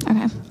first.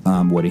 Okay.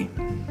 Woody.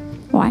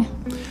 Why?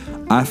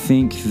 I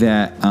think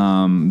that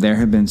there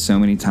have been so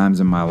many times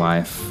in my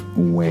life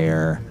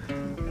where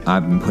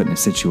I've been put in a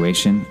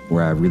situation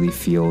where I really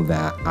feel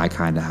that I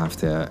kind of have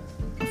to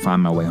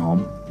find my way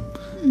home.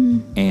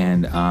 Mm-hmm.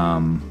 And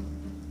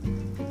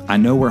I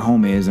know where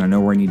home is, and I know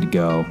where I need to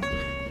go.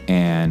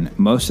 And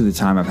most of the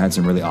time, I've had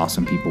some really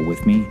awesome people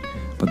with me.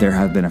 But there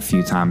have been a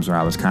few times where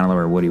I was kind of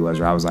where Woody was,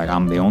 where I was like,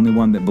 I'm the only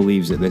one that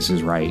believes that this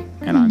is right,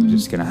 and I'm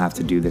just going to have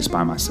to do this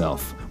by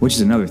myself, which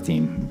is another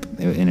theme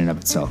in and of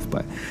itself.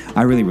 But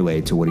I really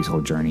related to Woody's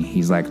whole journey.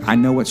 He's like, I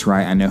know what's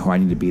right, I know who I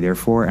need to be there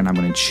for, and I'm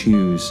going to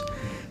choose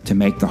to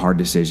make the hard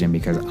decision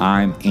because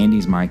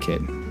Andy's my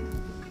kid.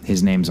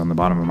 His name's on the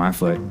bottom of my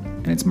foot,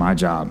 and it's my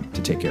job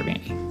to take care of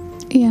Andy.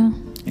 Yeah.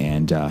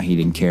 And he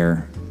didn't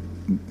care.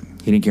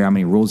 He didn't care how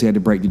many rules he had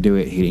to break to do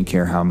it. He didn't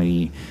care how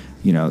many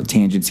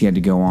tangents he had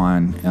to go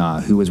on,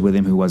 who was with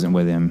him, who wasn't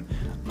with him.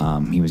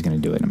 He was going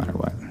to do it no matter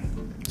what.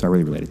 So I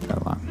really related to that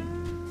a lot.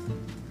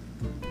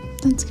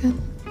 That's good.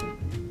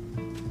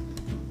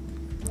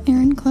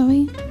 Aaron,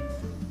 Chloe?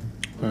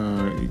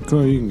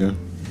 Chloe, you can go.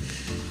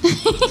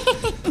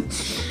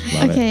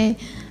 Okay.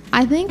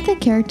 I think the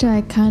character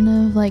I kind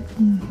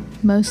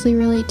of mostly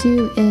relate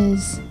to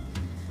is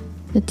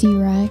the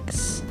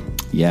T-Rex.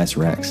 Yes,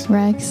 Rex.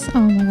 Rex.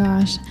 Oh my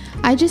gosh.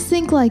 I just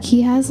think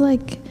he has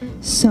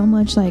so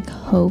much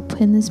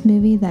hope in this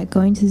movie that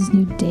going to this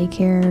new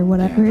daycare or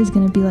whatever is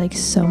going to be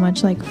so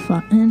much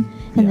fun, and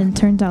then it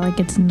turns out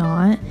it's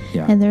not.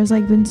 Yeah. And there's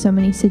been so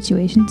many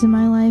situations in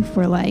my life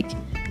where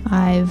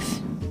I've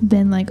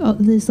been oh,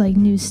 this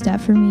new step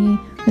for me,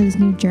 or this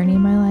new journey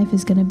in my life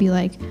is going to be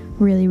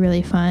really,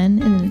 really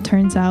fun, and then it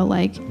turns out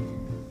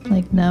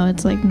no,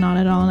 it's not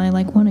at all, and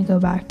I want to go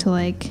back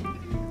to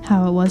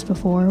how it was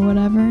before or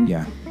whatever.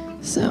 Yeah.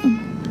 So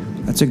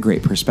that's a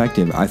great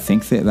perspective. I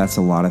think that that's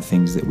a lot of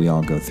things that we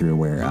all go through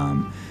where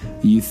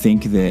you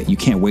think that you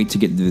can't wait to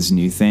get to this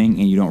new thing,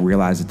 and you don't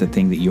realize that the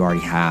thing that you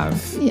already have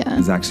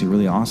is actually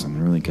really awesome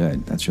and really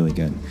good. That's really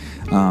good.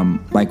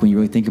 When you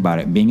really think about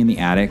it, being in the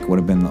attic would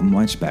have been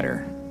much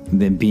better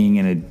than being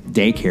in a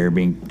daycare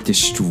being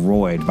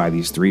destroyed by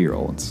these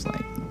 3-year-olds.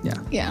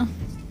 Yeah.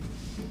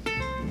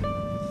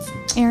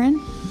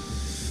 Aaron?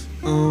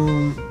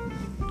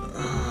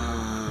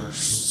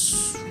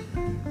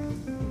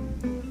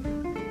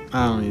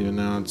 I don't even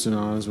know, to be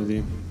honest with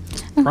you.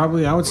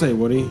 Probably, I would say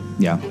Woody.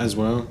 Yeah. As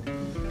well.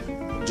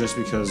 Just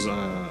because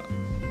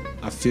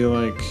I feel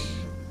like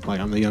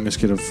I'm the youngest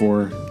kid of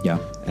 4. Yeah.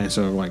 And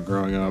so,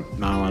 growing up,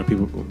 not a lot of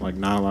people,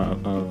 not a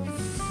lot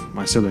of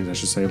my siblings, I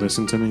should say,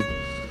 listen to me.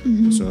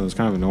 Mm-hmm. So it was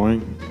kind of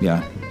annoying.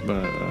 Yeah.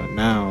 But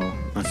now,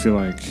 I feel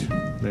like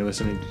They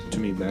listen to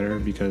me better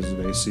because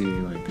they see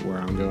like where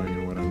I'm going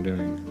and what I'm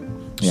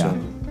doing. Yeah. So,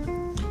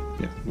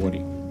 yeah,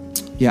 Woody.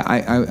 Yeah,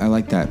 I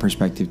like that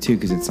perspective too,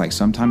 because it's like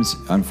sometimes,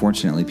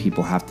 unfortunately,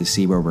 people have to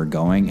see where we're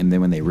going, and then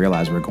when they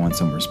realize we're going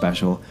somewhere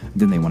special,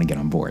 then they want to get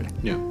on board.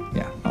 Yeah.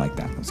 Yeah, I like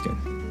that. That's good.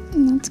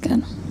 That's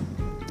good.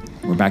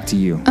 We're back to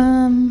you.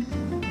 I'm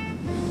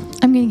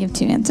gonna give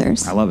 2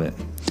 answers. I love it.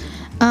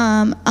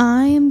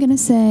 I am gonna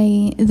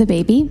say The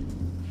Baby.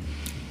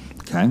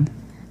 Okay.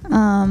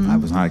 I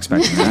was not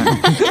expecting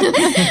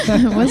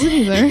that. It wasn't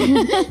either.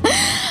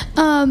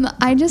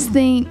 I just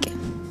think,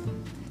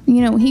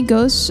 he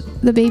goes,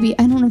 the baby,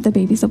 I don't know if the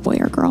baby's a boy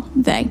or girl.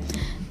 They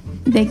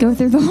go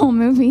through the whole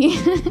movie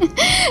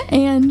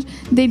and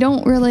they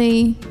don't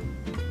really,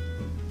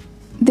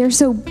 they're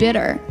so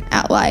bitter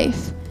at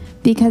life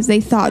because they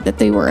thought that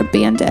they were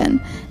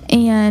abandoned,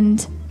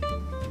 and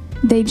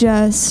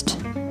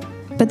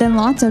but then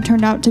Lotso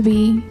turned out to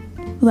be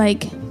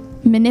like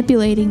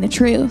manipulating the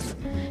truth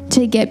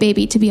to get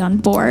Baby to be on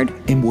board.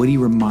 And Woody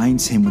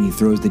reminds him when he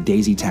throws the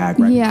daisy tag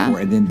right before,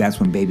 and then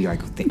that's when Baby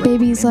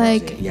Baby's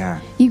like,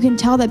 yeah. You can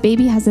tell that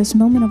Baby has this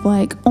moment of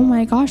like, oh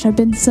my gosh, I've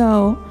been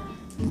so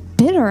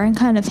bitter and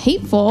kind of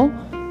hateful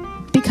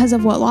because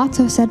of what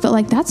Lotso said, but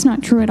like that's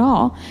not true at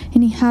all.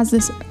 And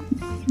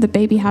the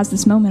Baby has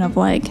this moment of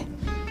like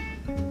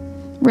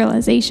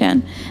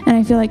realization. And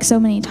I feel like so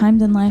many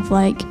times in life,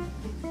 like,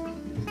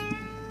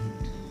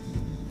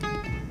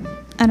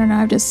 I don't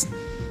know,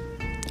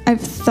 I've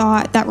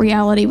thought that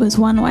reality was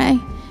one way,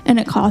 and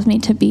it caused me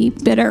to be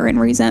bitter and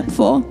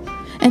resentful.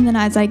 And then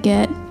as I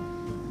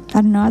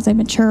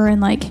mature and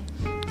like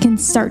can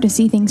start to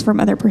see things from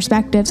other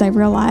perspectives, I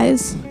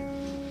realize,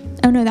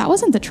 oh no, that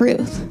wasn't the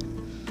truth.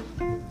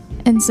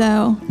 And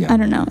so, yeah, I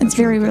don't know, it's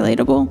very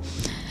relatable.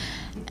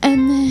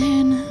 And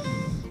then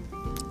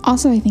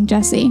also I think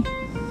Jessie.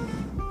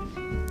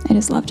 I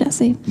just love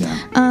Jessie. Yeah.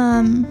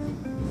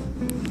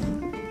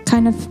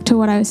 Kind of to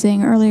what I was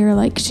saying earlier,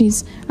 like we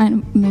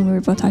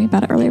were both talking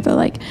about it earlier, but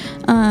like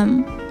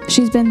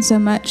she's been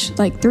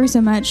through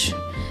so much,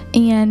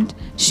 and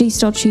she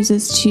still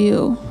chooses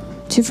to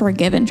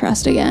forgive and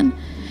trust again.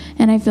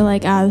 And I feel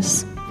like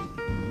as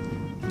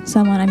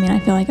someone, I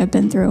feel like I've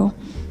been through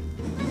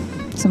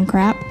some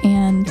crap,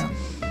 and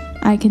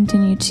I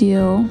continue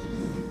to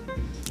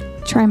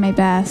try my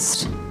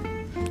best.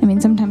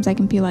 Sometimes I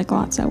can be like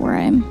Lotso, where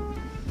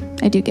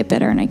I do get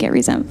bitter and I get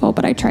resentful,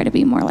 but I try to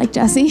be more like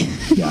Jessie,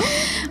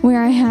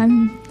 where I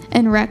am,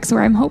 and Rex,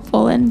 where I'm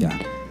hopeful and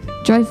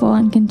joyful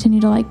and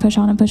continue to like push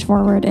on and push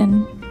forward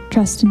and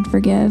trust and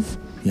forgive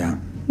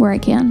where I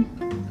can.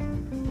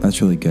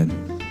 That's really good.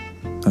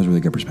 That's a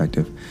really good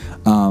perspective.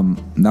 Now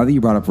that you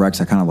brought up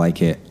Rex, I kind of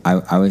like it.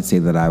 I would say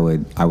that I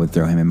would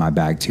throw him in my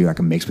bag too, like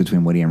a mix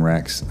between Woody and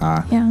Rex.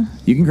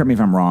 You can correct me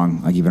if I'm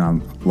wrong, like even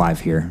on live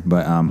here,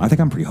 but I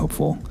think I'm pretty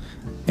hopeful.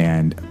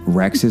 And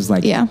Rex is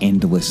like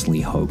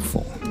endlessly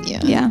hopeful.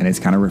 Yeah. And it's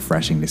kind of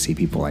refreshing to see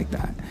people like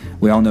that.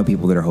 We all know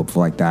people that are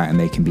hopeful like that, and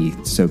they can be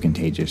so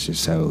contagious.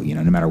 Just so,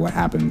 no matter what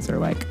happens, they're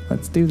like,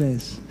 let's do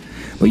this.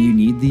 But you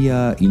need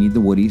the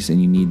Woodies, and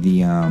you need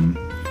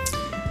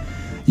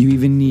you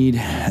even need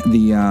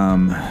the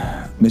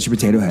Mr.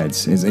 Potato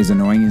Heads. As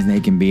annoying as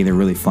they can be, they're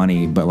really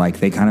funny, but like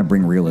they kind of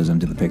bring realism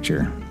to the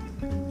picture.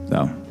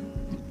 So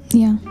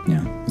yeah,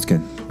 it's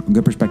good.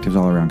 Good perspectives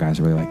all around, guys.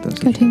 I really like those.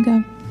 Go team,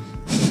 go.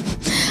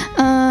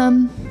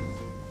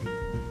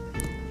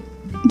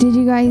 Did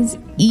you guys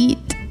eat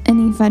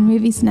any fun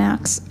movie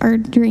snacks or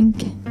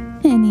drink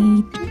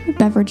any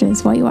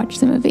beverages while you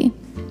watched the movie?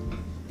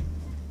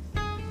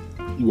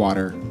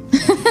 Water.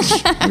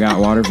 I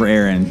got water for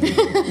Aaron.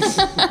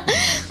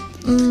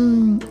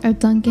 A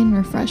Dunkin'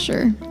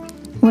 refresher.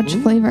 Which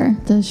flavor?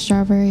 The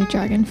strawberry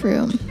dragon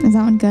fruit. Is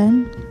that one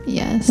good?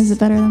 Yes. Is it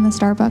better than the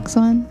Starbucks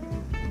one?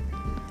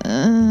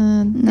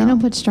 They don't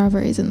put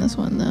strawberries in this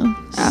one though,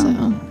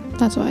 so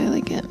that's why I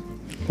like it.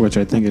 Which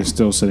I think is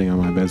still sitting on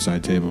my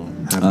bedside table,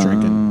 half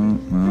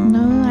drinking.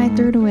 No, I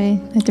threw it away.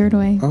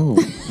 Oh,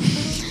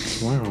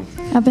 wow.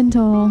 Up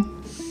until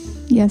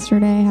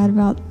yesterday, I had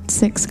about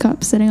 6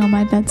 cups sitting on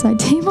my bedside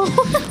table.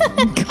 Oh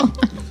my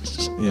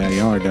gosh. Yeah,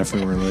 y'all are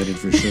definitely related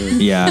for sure.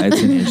 Yeah,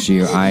 it's an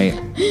issue.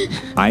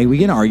 We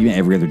get an argument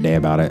every other day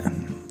about it.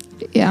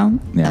 Yeah.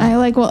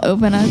 I will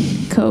open a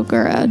Coke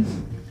or a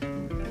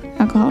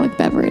alcoholic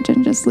beverage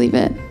and just leave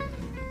it.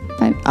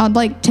 I'll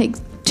take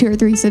 2 or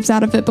 3 sips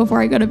out of it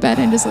before I go to bed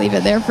and just leave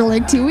it there for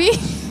 2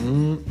 weeks.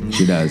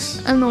 She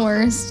does. I'm the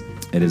worst.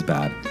 It is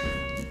bad.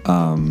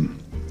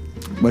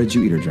 What did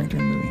you eat or drink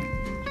during the movie?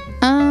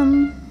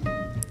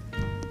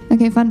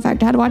 Okay, fun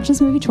fact. I had to watch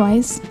this movie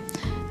twice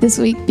this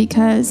week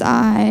because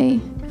I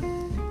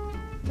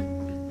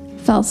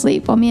fell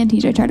asleep while me and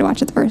TJ tried to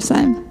watch it the first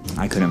time.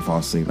 I couldn't fall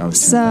asleep. I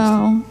was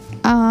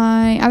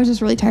I was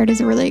just really tired. It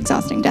was a really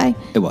exhausting day.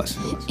 It was.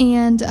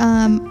 And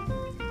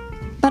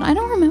but I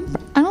don't remember.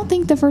 I don't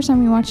think the first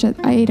time we watched it,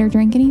 I ate or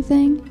drank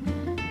anything.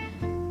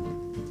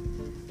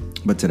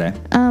 But today?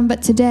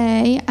 But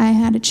today I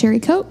had a cherry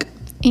Coke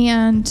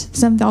and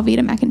some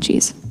Velveeta mac and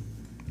cheese.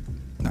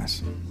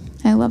 Nice.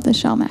 I love the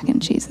shell mac and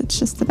cheese. It's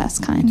just the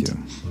best kind. Me too.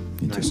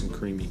 Nice and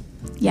creamy.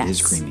 Yes. It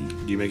is creamy.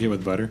 Do you make it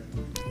with butter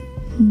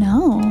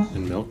No,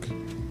 and milk?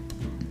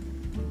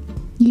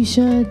 you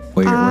should.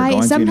 Well, we're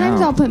going to Sometimes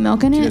now. I'll put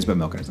milk in She it does put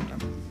milk in it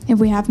sometimes. if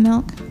we have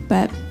milk,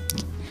 but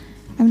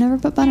I've never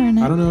put butter in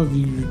it. I don't know if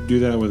you do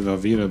that with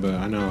Velveeta, but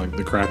I know like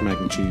the Kraft mac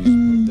and cheese,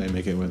 they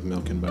make it with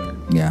milk and butter.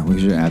 Yeah, we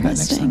should add that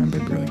next Interesting. time.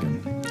 It'd be really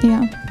good.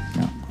 Yeah.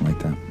 Yeah, I like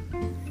that.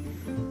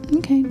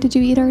 Okay. Did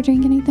you eat or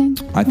drink anything?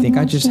 I think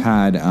I watched just it?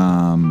 had.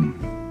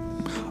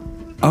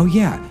 Oh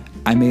yeah,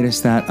 I made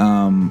us that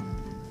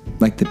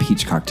like the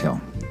peach cocktail.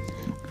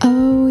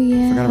 Oh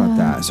yeah. Forgot about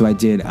that. So I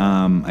did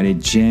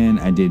gin,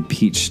 I did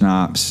peach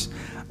schnapps,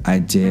 I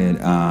did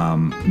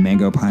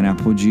mango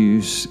pineapple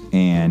juice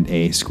and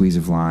a squeeze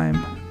of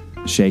lime,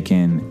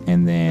 shaken,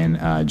 and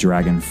then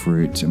dragon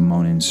fruit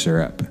Monin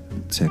syrup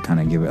to kind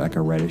of give it like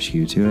a reddish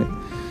hue to it.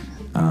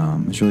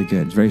 It's really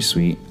good. It's very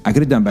sweet. I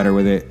could have done better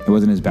with it. It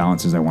wasn't as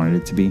balanced as I wanted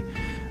it to be,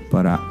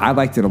 but I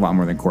liked it a lot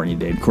more than Courtney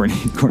did. Courtney.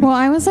 Well,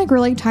 I was like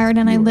really tired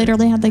and I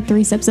literally had like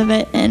 3 sips of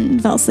it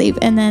and fell asleep,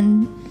 and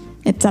then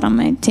it sat on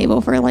my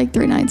table for like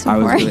 3 nights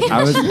before.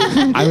 I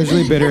was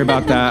really bitter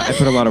about that. I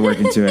put a lot of work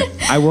into it.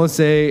 I will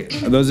say,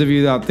 those of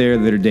you out there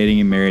that are dating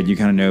and married, you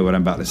kind of know what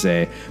I'm about to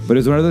say. But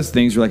it was one of those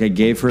things where like I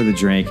gave her the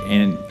drink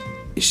and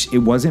it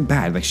wasn't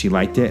bad. Like she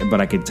liked it,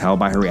 but I could tell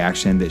by her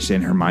reaction that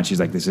in her mind she's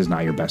like, "This is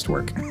not your best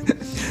work."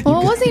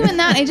 Well, it wasn't even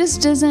that. It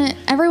just doesn't.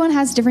 Everyone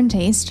has different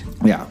taste.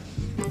 Yeah,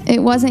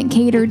 It wasn't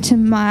catered to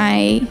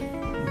my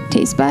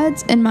taste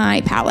buds and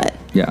my palate.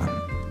 yeah,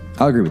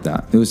 I'll agree with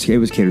that. It was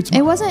catered to.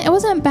 It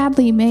wasn't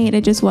badly made.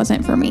 It just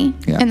wasn't for me,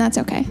 Yeah. and that's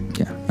okay.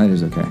 Yeah, that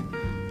is okay.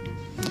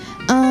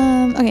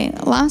 Okay.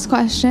 Last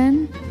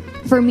question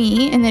for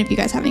me, and then if you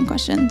guys have any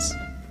questions,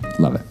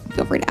 Love it.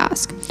 feel free to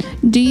ask.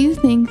 Do you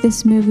think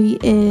this movie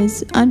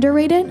is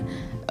underrated,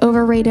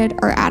 overrated,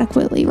 or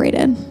adequately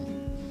rated?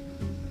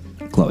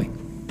 Chloe,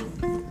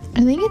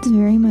 I think it's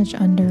very much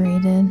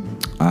underrated.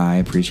 I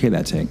appreciate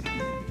that take.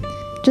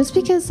 Just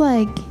because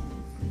like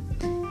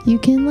you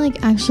can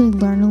like actually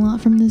learn a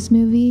lot from this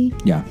movie.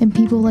 Yeah. And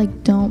people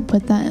like don't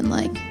put that in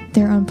like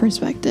their own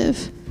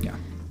perspective. Yeah,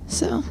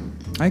 So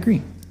I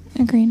agree.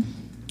 Agreed.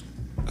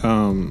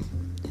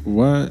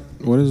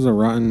 What is the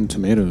Rotten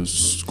Tomatoes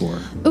score?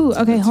 Ooh,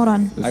 okay, hold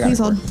on. I got it Please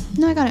for hold.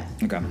 No, I got it.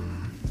 Okay,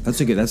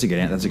 that's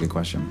a good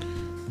question.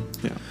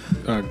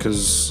 Yeah,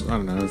 because I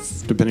don't know.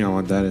 If, depending on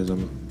what that is,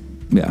 I'm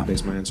Yeah,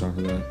 base my answer off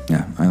of that.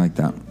 yeah, I like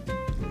that.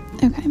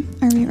 Okay,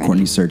 are we ready?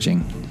 Courtney's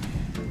searching.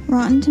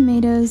 Rotten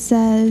Tomatoes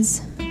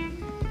says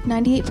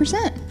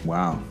 98%,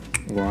 Wow.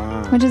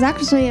 Wow. which is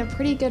actually a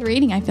pretty good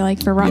rating, I feel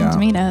like, for Rotten Yeah.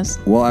 Tomatoes.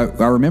 Well,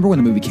 I remember when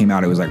the movie came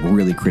out, it was like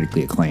really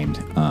critically acclaimed.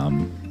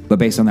 But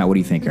based on that, what do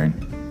you think, Aaron?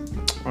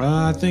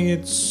 I think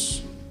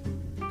it's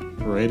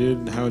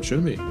rated how it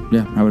should be.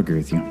 Yeah, I would agree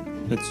with you.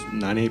 It's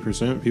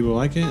 98% people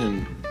like it,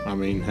 and I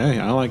mean, hey,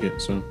 I like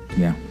it, so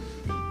Yeah,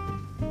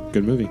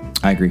 good movie.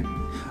 I agree.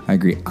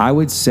 I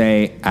would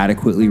say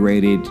adequately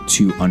rated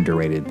to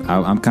underrated.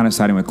 I'm kind of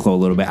siding with Chloe a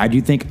little bit. I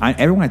do think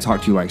everyone I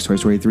talk to likes Toy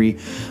Story 3.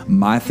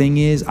 My thing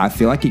is, I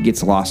feel like it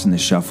gets lost in the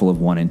shuffle of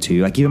 1 and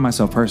 2. Like even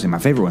myself personally, my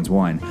favorite one's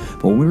 1.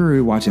 But when we were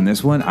rewatching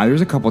this one, there was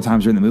a couple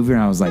times during the movie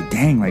and I was like,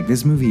 dang, like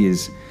this movie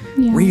is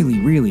really,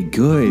 really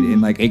good. And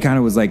like it kind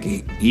of was like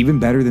even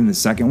better than the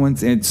second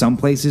ones. In some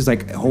places,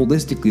 like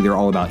holistically, they're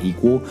all about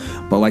equal.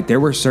 But like there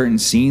were certain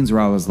scenes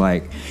where I was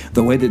like,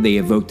 the way that they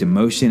evoked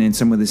emotion in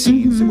some of the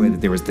scenes, the way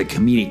that there was the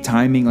comedic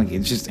timing, like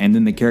it's just, and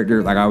then the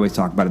character, like I always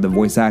talk about it, the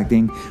voice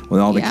acting with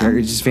all the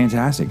characters, it's just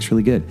fantastic. It's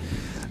really good.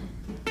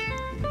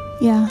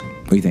 Yeah,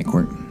 What do you think,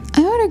 Court?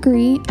 I would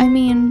agree. I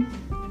mean,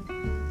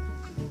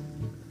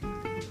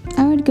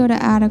 I would go to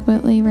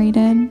adequately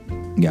rated.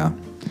 Yeah.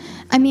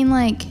 I mean,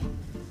 like,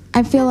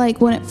 I feel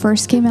like when it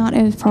first came out,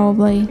 it was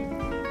probably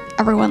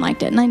everyone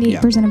liked it.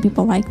 98% of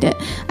people liked it.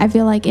 I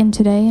feel like in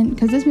today, and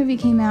because this movie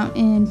came out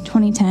in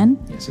 2010,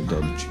 Yes, it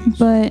did.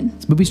 but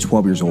This movie's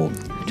 12 years old.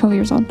 12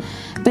 years old.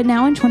 But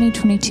now in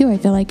 2022, I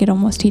feel like it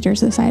almost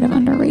teeters the side of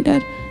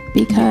underrated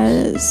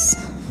because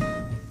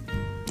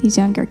these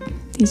younger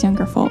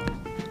folk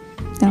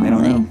they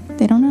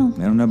don't know.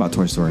 They don't know about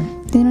Toy Story.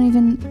 They don't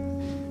even,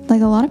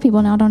 like, a lot of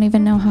people now don't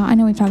even know how. I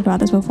know we've talked about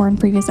this before in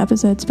previous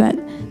episodes, but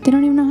they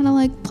don't even know how to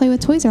like play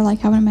with toys or like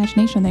have an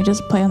imagination. They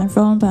just play on their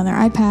phone, play on their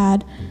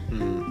iPad.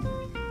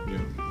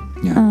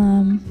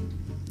 Yeah.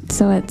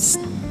 So it's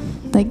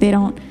like they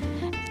don't,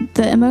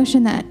 the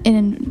emotion that it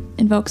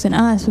invokes in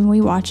us when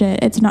we watch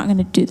it, it's not going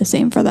to do the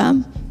same for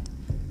them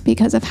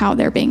because of how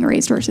they're being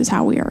raised versus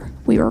how we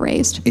were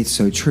raised. It's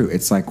so true.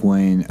 It's like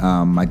when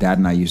my dad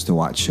and I used to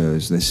watch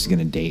shows. This is going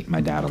to date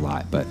my dad a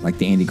lot, but like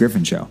the Andy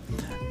Griffin Show.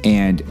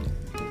 And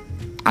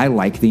I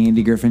like the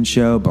Andy Griffin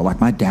Show, but like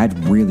my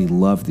dad really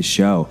loved the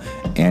show.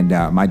 And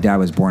my dad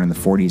was born in the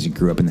 40s and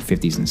grew up in the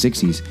 50s and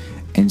 60s.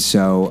 And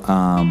so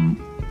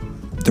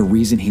the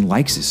reason he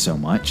likes it so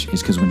much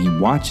is because when he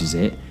watches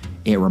it,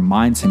 it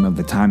reminds him of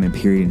the time and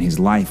period in his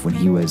life when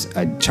he was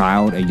a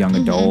child, a young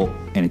adult,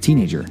 and a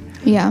teenager.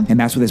 Yeah. And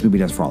that's what this movie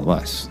does for all of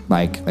us.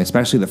 Like,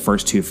 especially the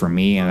first two for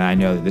me, and I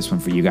know that this one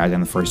for you guys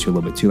and the first two a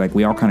little bit too. Like,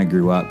 we all kind of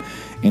grew up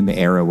in the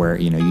era where,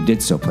 you know, you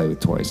did still play with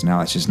toys.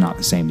 Now it's just not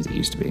the same as it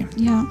used to be.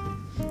 Yeah.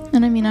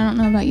 And I mean, I don't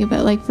know about you,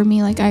 but like for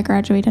me, like I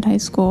graduated high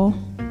school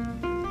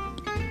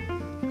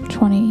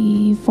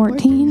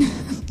 2014.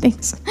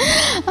 Thanks.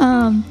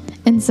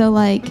 And so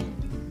like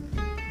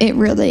it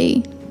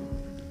really,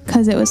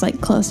 because it was like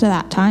close to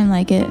that time,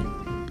 like it,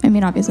 I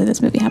mean, obviously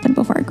this movie happened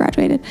before I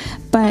graduated,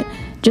 but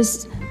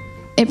just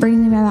it brings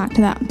me back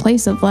to that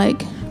place of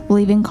like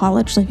leaving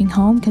college, leaving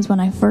home. Because when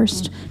I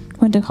first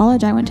went to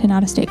college, I went to an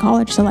out-of-state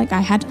college, so like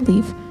I had to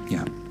leave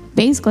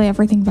basically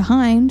everything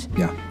behind.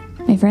 Yeah.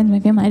 My friends, my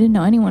family, I didn't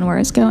know anyone where I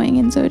was going,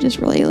 and so it just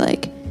really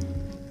like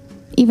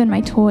even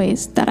my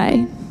toys that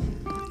I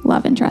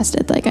love and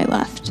trusted, like I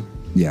left.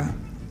 Yeah.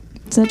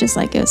 So just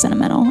like it was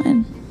sentimental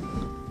and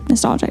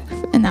nostalgic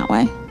in that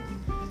way.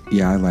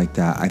 Yeah, I like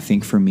that. I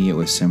think for me it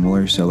was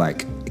similar. So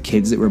like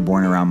kids that were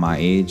born around my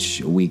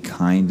age, we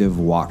kind of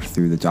walked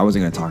through I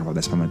wasn't going to talk about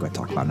this, but I'm going to go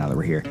talk about it now that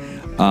we're here.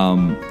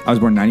 I was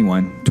born in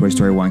 91. Toy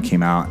Story 1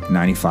 came out in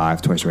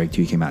 95. Toy Story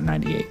 2 came out in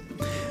 98.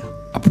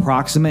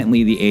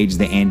 Approximately the age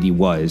that Andy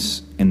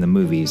was in the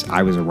movies,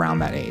 I was around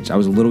that age. I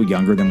was a little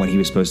younger than what he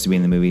was supposed to be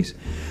in the movies.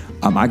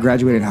 I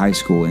graduated high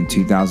school in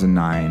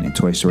 2009, and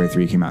Toy Story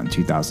 3 came out in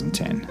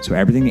 2010. So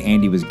everything that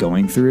Andy was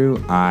going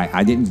through,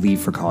 I didn't leave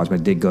for college,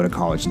 but I did go to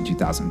college in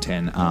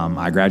 2010.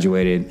 I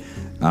graduated.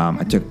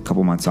 I took a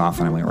couple months off,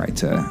 and I went right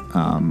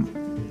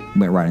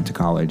into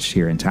college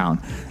here in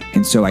town.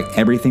 And so like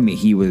everything that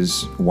he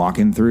was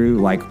walking through,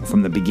 like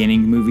from the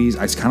beginning movies,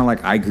 it's kind of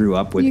like I grew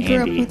up with Andy. You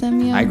grew up with him,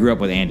 yeah. I grew up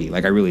with Andy.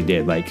 Like I really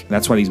did. Like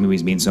that's why these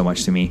movies mean so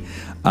much to me.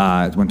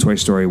 When Toy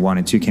Story 1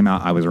 and 2 came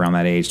out, I was around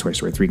that age. Toy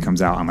Story 3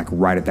 comes out, I'm like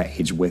right at that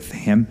age with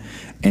him.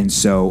 And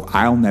so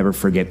I'll never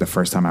forget the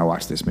first time I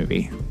watched this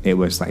movie. It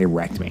was like, it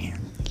wrecked me.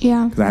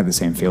 Yeah. Because I had the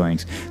same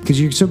feelings.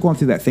 Because you're still going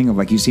through that thing of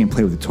like you see him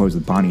play with the toys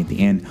with Bonnie at the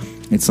end.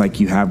 It's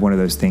like you have one of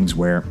those things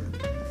where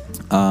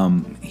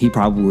he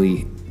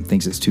probably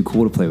thinks it's too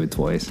cool to play with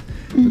toys,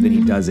 but then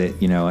he does it,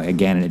 you know,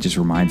 again, and it just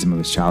reminds him of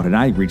his childhood. And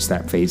I reached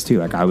that phase too.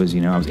 Like I was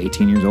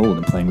 18 years old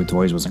and playing with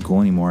toys wasn't cool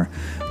anymore.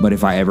 But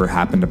if I ever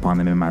happened upon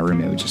them in my room,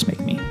 it would just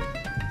make me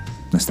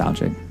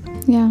nostalgic.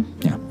 Yeah.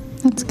 Yeah.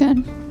 That's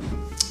good.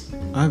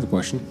 I have a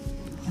question.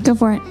 Go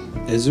for it.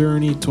 Is there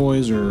any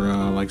toys or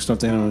like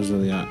stuffed animals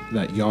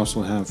that you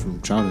also have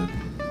from childhood?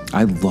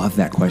 I love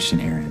that question,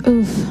 Aaron.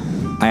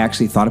 Oof. I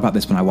actually thought about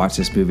this when I watched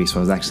this movie, so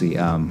I was actually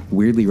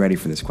weirdly ready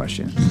for this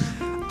question.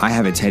 I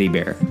have a teddy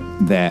bear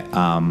that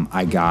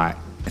I got.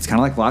 It's kind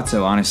of like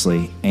Lotso,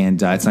 honestly,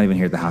 and it's not even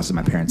here at the house. It's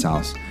at my parents'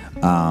 house.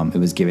 It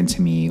was given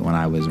to me when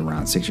I was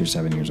around 6 or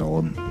 7 years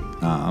old,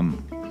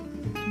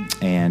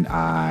 and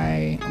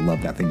I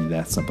love that thing to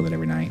death. Slept with it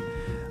every night,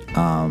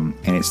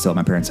 and it's still at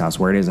my parents' house.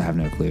 Where it is, I have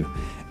no clue.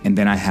 And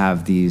then I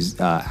have these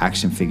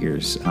action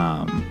figures.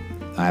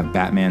 I have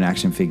Batman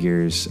action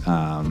figures.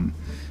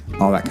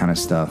 All that kind of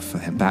stuff. I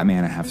have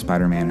Batman, I have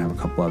Spider-Man, I have a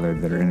couple other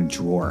that are in a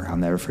drawer. I'll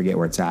never forget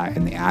where it's at,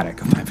 in the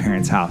attic of my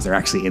parents' house. They're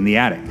actually in the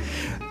attic.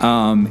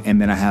 And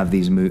then I have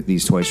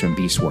these toys from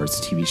Beast Wars,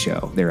 the TV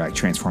show. They're like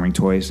transforming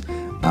toys.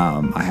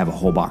 I have a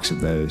whole box of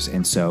those.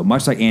 And so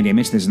much like Andy, I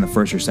mentioned this in the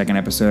first or second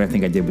episode, I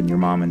think I did when your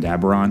mom and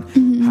dad were on,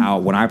 how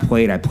when I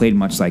played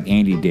much like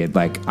Andy did.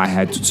 Like I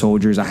had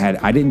soldiers,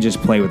 I didn't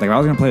just play with, like if I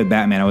was going to play with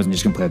Batman, I wasn't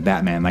just going to play with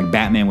Batman. Like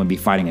Batman would be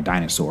fighting a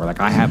dinosaur.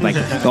 Like I had like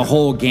the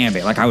whole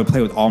gambit. Like I would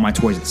play with all my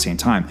toys at the same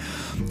time.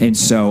 And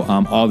so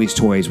all these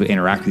toys would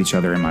interact with each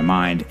other in my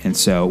mind. And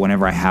so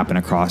whenever I happen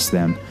across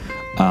them,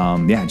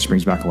 it just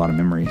brings back a lot of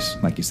memories.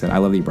 Like you said, I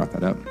love that you brought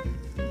that up.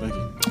 Thank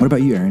you. What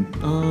about you, Aaron?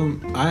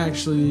 I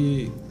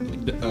actually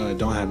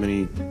don't have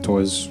many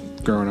toys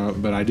growing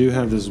up, but I do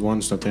have this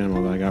one stuffed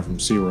animal that I got from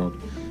SeaWorld.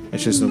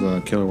 It's just of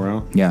a killer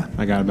whale. Yeah.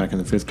 I got it back in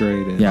the 5th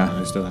grade, and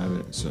I still have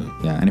it. So.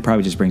 Yeah, and it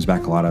probably just brings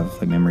back a lot of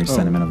like memories,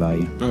 sentimental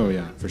value. Oh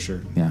yeah, for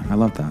sure. Yeah, I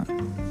love that.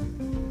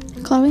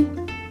 Chloe?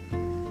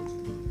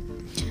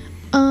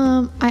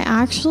 I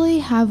actually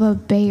have a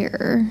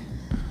bear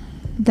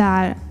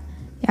that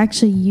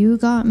actually you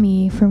got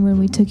me from when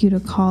we took you to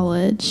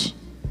college.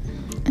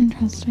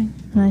 Interesting.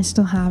 And I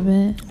still have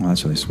it. Oh,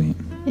 that's really sweet.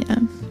 Yeah.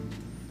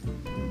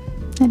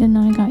 I didn't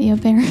know I got you a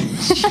bear.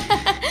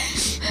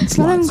 It's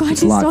But I'm lots. glad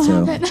It's you lots,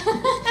 still so. have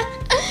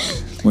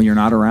it. When you're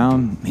not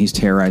around, he's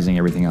terrorizing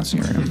everything else in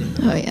your room.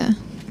 Oh, yeah.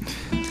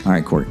 All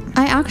right, Court.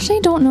 I actually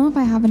don't know if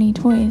I have any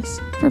toys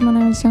from when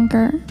I was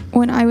younger.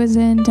 When I was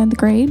in 10th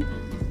grade,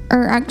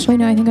 or actually,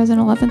 no, I think I was in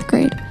 11th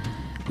grade.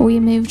 We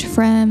moved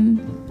from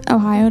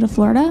Ohio to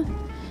Florida,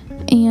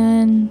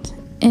 and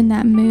in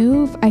that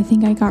move, I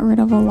think I got rid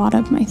of a lot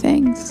of my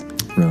things.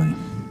 Really?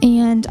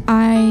 And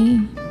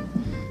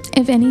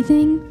if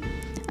anything,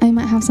 I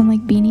might have some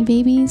like Beanie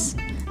Babies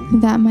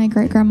that my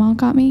great grandma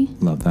got me.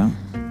 Love that.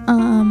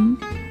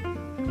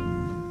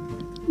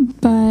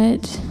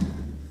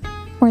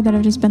 Or that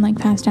have just been like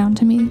passed down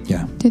to me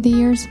Yeah. through the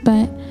years.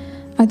 But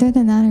other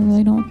than that, I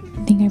really don't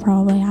think I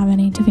probably have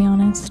any, to be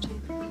honest.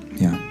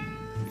 Yeah.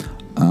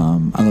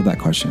 I love that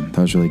question.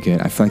 That was really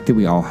good. I feel like that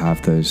we all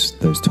have those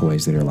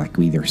toys that are like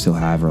we either still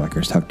have or like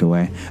are tucked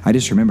away. I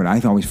just remembered. I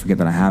always forget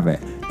that I have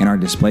it in our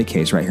display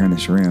case right here in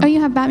this room. Oh,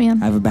 you have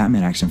Batman. I have a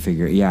Batman action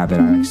figure. Yeah, that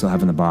I still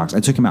have in the box. I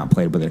took him out and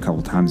played with it a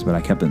couple times, but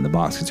I kept it in the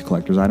box. It's a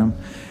collector's item.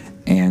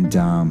 And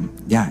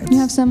yeah, You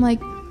have some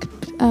like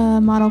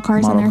model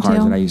cars in there model cars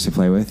too. that I used to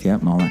play with.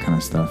 Yep, and all that kind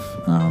of stuff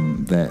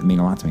that mean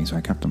a lot to me. So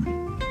I kept them.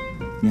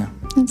 Yeah,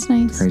 That's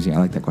nice. crazy. I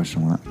like that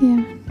question a lot.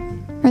 Yeah.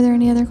 Are there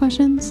any other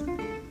questions?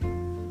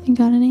 You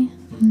got any?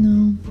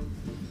 No.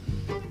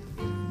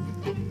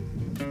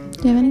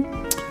 Do you have any?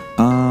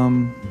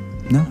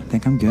 No, I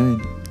think I'm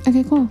good.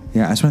 Okay, cool.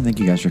 Yeah, I just want to thank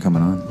you guys for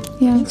coming on.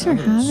 Yeah. Thanks for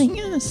having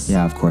us.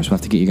 Yeah, of course. We'll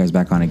have to get you guys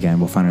back on again.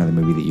 We'll find another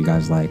movie that you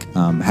guys like.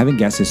 Having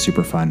guests is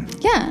super fun.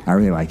 Yeah. I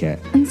really like it.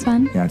 It's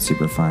fun. Yeah, it's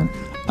super fun.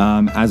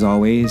 As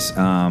always,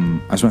 I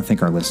just want to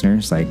thank our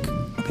listeners. Like,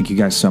 thank you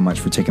guys so much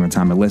for taking the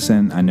time to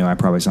listen. I know I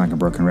probably sound like a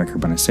broken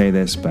record when I say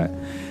this, but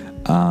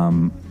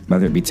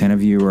whether it be 10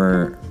 of you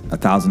or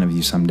 1,000 of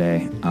you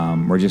someday,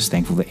 we're just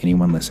thankful that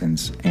anyone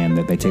listens and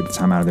that they take the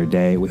time out of their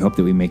day. We hope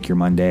that we make your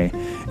Monday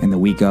and the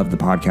week of the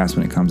podcast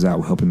when it comes out.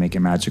 We hope we make it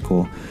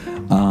magical.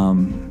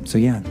 So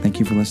yeah, thank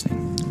you for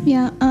listening.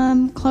 Yeah.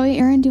 Chloe,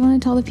 Aaron, do you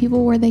want to tell the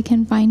people where they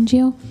can find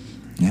you?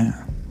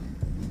 Yeah.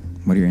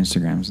 What are your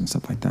Instagrams and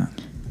stuff like that?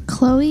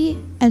 Chloe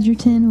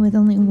Edgerton with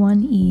only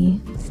one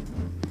E.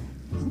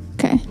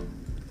 Okay.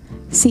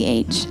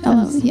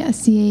 CHLO. Yeah,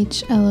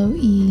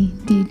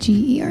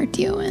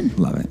 CHLOEDGERTON.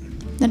 Love it.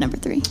 The number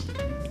 3. You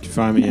can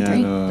find me at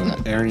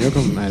Aaron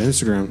Yoakum at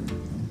Instagram.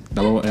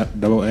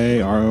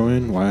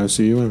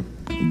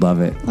 AARONYOCUM.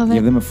 Love it. Love it.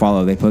 Give them a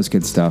follow. They post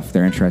good stuff.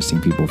 They're interesting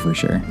people for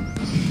sure.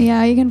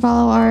 Yeah, you can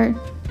follow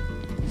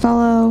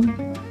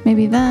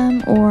maybe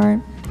them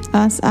or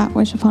us at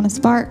Wish Upon a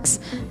Sparks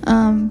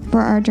for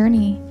our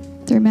journey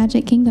through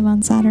Magic Kingdom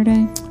on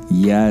Saturday.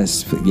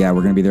 Yes. Yeah,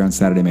 we're going to be there on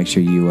Saturday. Make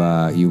sure you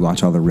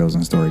watch all the reels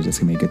and stories. It's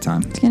going to be a good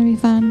time. It's going to be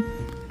fun.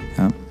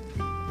 Yep.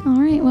 All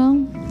right,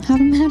 well,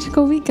 have a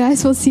magical week,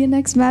 guys. We'll see you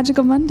next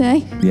Magical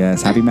Monday.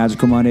 Yes. Happy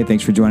Magical Monday.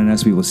 Thanks for joining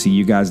us. We will see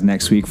you guys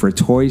next week for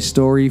Toy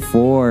Story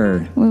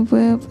 4. Whoop,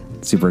 whoop.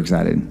 Super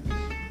excited.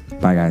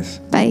 Bye, guys.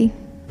 Bye.